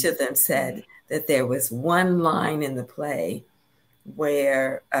 each of them said that there was one line in the play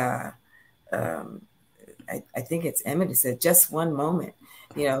where I think it's Emmett who said, just one moment.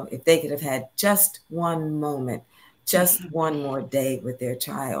 If they could have had just one moment, just one more day with their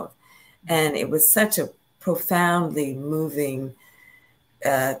child. And it was such a profoundly moving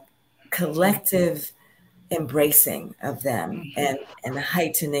collective embracing of them and the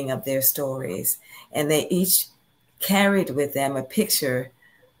heightening of their stories. And they each carried with them a picture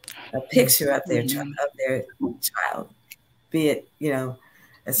of their child, be it, a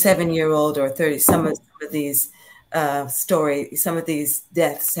 7-year-old or 30. Some of these stories, some of these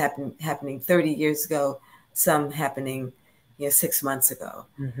deaths happening 30 years ago, some happening 6 months ago.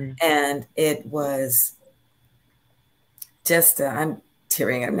 And it was just I'm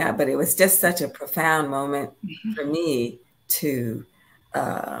tearing up now, but it was just such a profound moment for me to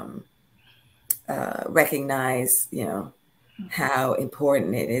recognize, how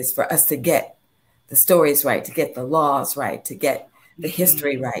important it is for us to get the stories right, to get the laws right, to get the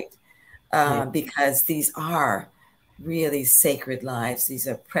history right, because these are really sacred lives. These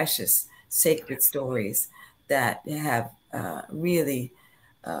are precious, sacred stories that have really,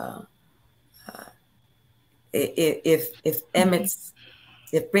 if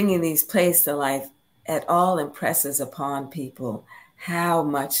bringing these plays to life at all impresses upon people how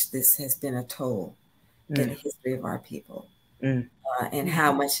much this has been a toll in the history of our people, and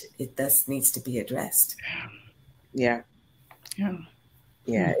how much it thus needs to be addressed. Yeah.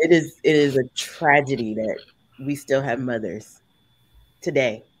 It is a tragedy that we still have mothers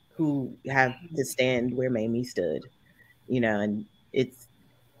today who have to stand where Mamie stood, and it's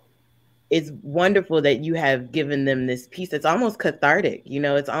wonderful that you have given them this piece. It's almost cathartic,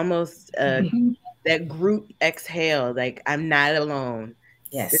 it's almost that group exhale, like, I'm not alone.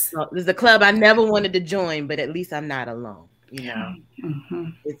 Yes. There's a club I never wanted to join, but at least I'm not alone,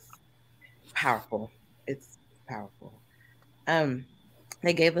 It's powerful. It's powerful.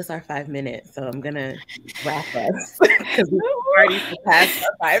 They gave us our 5 minutes, so I'm gonna wrap us because we've already surpassed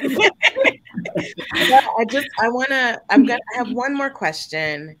our 5 minutes. I have one more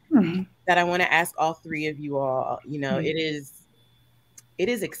question that I want to ask all three of you all. It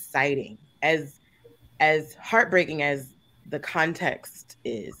is exciting, as heartbreaking as the context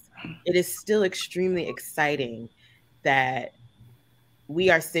is. It is still extremely exciting that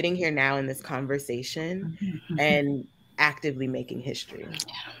we are sitting here now in this conversation and actively making history.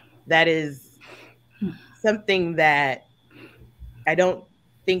 That is something that I don't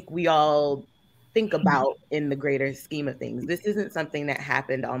think we all think about in the greater scheme of things. This isn't something that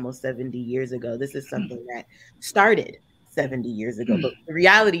happened almost 70 years ago. This is something that started 70 years ago. But the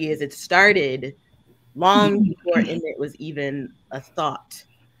reality is it started long before Emmett was even a thought,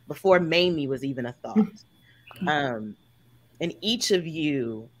 before Mamie was even a thought. And each of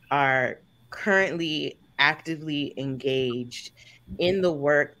you are currently actively engaged in the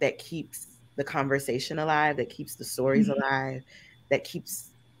work that keeps the conversation alive, that keeps the stories alive, that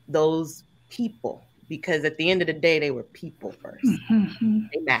keeps those people, because at the end of the day, they were people first.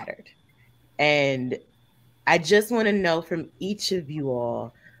 They mattered. And I just want to know from each of you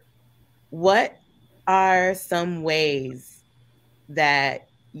all, what are some ways that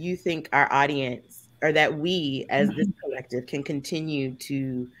you think our audience, or that we as this collective, can continue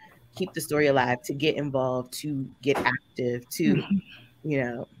to keep the story alive, to get involved, to get active, to, you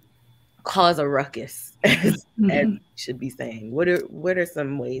know, cause a ruckus, as we should be saying? What are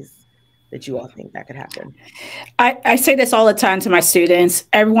some ways that you all think that could happen? I say this all the time to my students.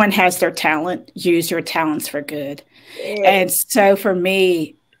 Everyone has their talent. Use your talents for good. And so for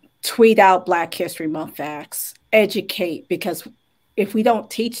me, tweet out Black History Month facts, educate, because if we don't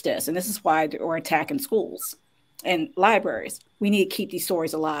teach this, and this is why we're attacking schools and libraries, we need to keep these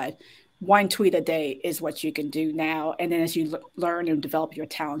stories alive. One tweet a day is what you can do now. And then as you learn and develop your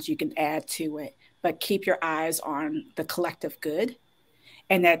talents, you can add to it. But keep your eyes on the collective good,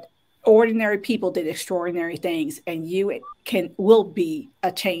 and that ordinary people did extraordinary things, and you will be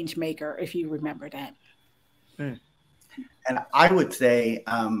a change maker if you remember that. And I would say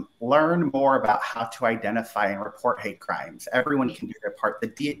learn more about how to identify and report hate crimes. Everyone can do their part.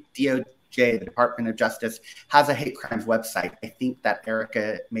 The DOJ, the Department of Justice, has a hate crimes website. I think that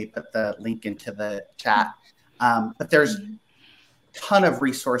Erica may put the link into the chat. But there's a ton of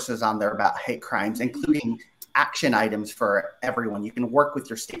resources on there about hate crimes, including action items for everyone. You can work with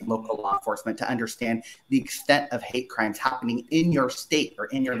your state and local law enforcement to understand the extent of hate crimes happening in your state or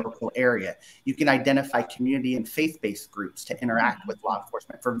in your local area. You can identify community and faith-based groups to interact with law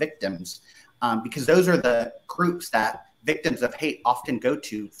enforcement for victims, because those are the groups that victims of hate often go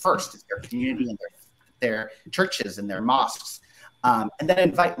to first. It's their community and their churches and their mosques. And then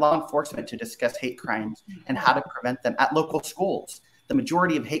invite law enforcement to discuss hate crimes and how to prevent them at local schools. The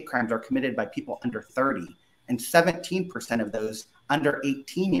majority of hate crimes are committed by people under 30, and 17% of those under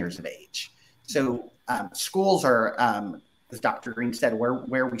 18 years of age. So schools are, as Dr. Green said,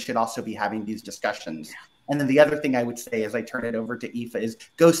 where we should also be having these discussions. And then the other thing I would say as I turn it over to Aoife is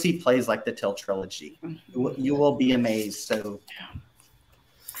go see plays like the Till Trilogy. You will be amazed. So,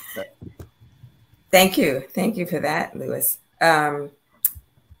 Thank you. Thank you for that, Lewis. I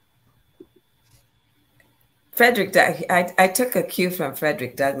took a cue from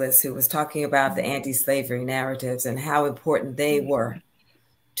Frederick Douglass, who was talking about the anti-slavery narratives and how important they were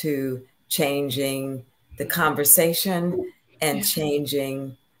to changing the conversation and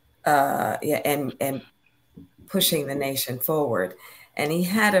changing and pushing the nation forward. And he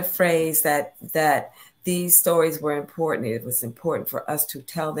had a phrase that these stories were important. It was important for us to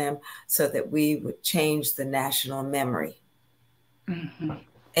tell them so that we would change the national memory.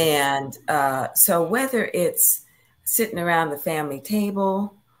 And so whether it's sitting around the family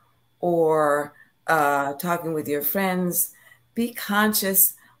table or talking with your friends, be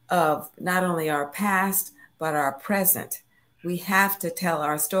conscious of not only our past, but our present. We have to tell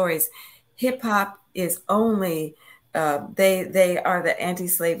our stories. Hip hop is only, they are the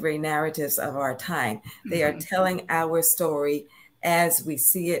anti-slavery narratives of our time. They are telling our story as we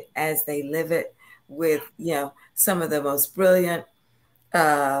see it, as they live it, with, you know, some of the most brilliant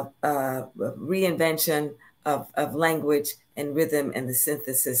reinvention of language and rhythm and the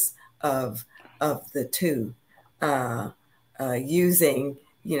synthesis of the two, using,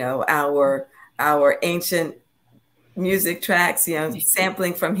 you know, our ancient music tracks, you know,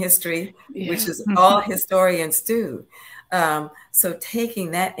 sampling from history, which is all historians do. So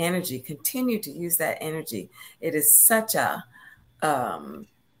taking that energy, continue to use that energy. It is such a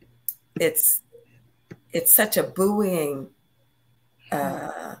it's such a buoying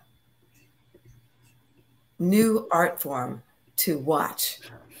new art form to watch,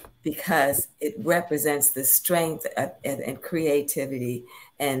 because it represents the strength and creativity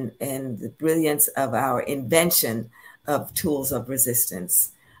and the brilliance of our invention of tools of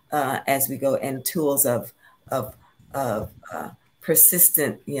resistance as we go, and tools of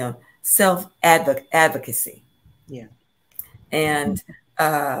persistent, you know, self-advocacy. Yeah. And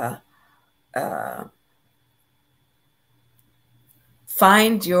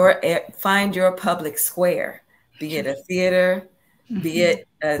find your public square, be it a theater, be it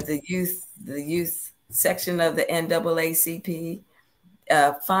the youth section of the NAACP.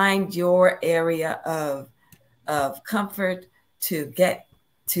 Find your area of comfort to get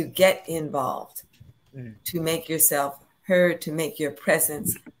involved, to make yourself heard, to make your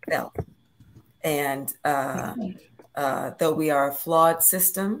presence felt. And though we are a flawed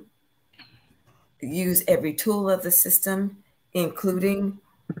system, use every tool of the system, including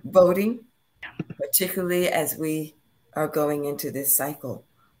voting, particularly as we are going into this cycle.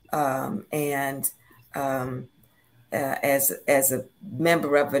 As a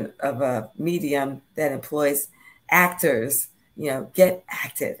member of a medium that employs actors, you know, get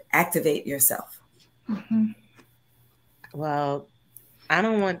active, activate yourself. Mm-hmm. Well, I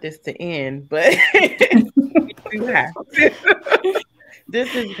don't want this to end, but we have to. This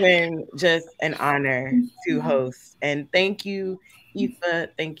has been just an honor to host. And thank you, Aoife.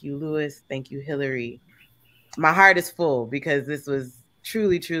 Thank you, Lewis. Thank you, Hillary. My heart is full because this was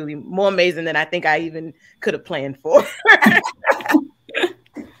truly, truly more amazing than I think I even could have planned for.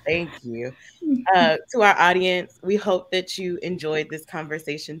 Thank you. To our audience, we hope that you enjoyed this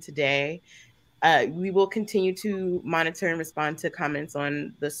conversation today. We will continue to monitor and respond to comments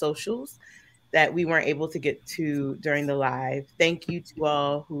on the socials that we weren't able to get to during the live. Thank you to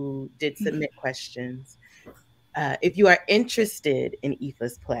all who did submit questions. If you are interested in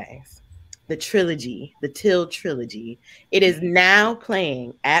Aoife's plays, the trilogy, the Till trilogy, it is now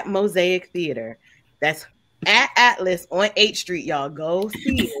playing at Mosaic Theater. That's at Atlas on 8th Street, y'all. Go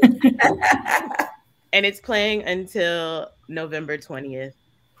see it. And it's playing until November 20th.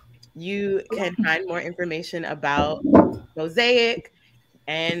 You can find more information about Mosaic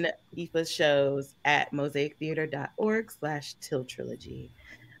and Aoife's shows at mosaictheater.org/Till Trilogy.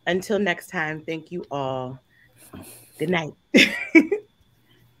 Until next time, thank you all. Good night.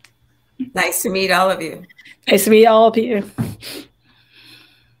 Nice to meet all of you. Nice to meet all of you.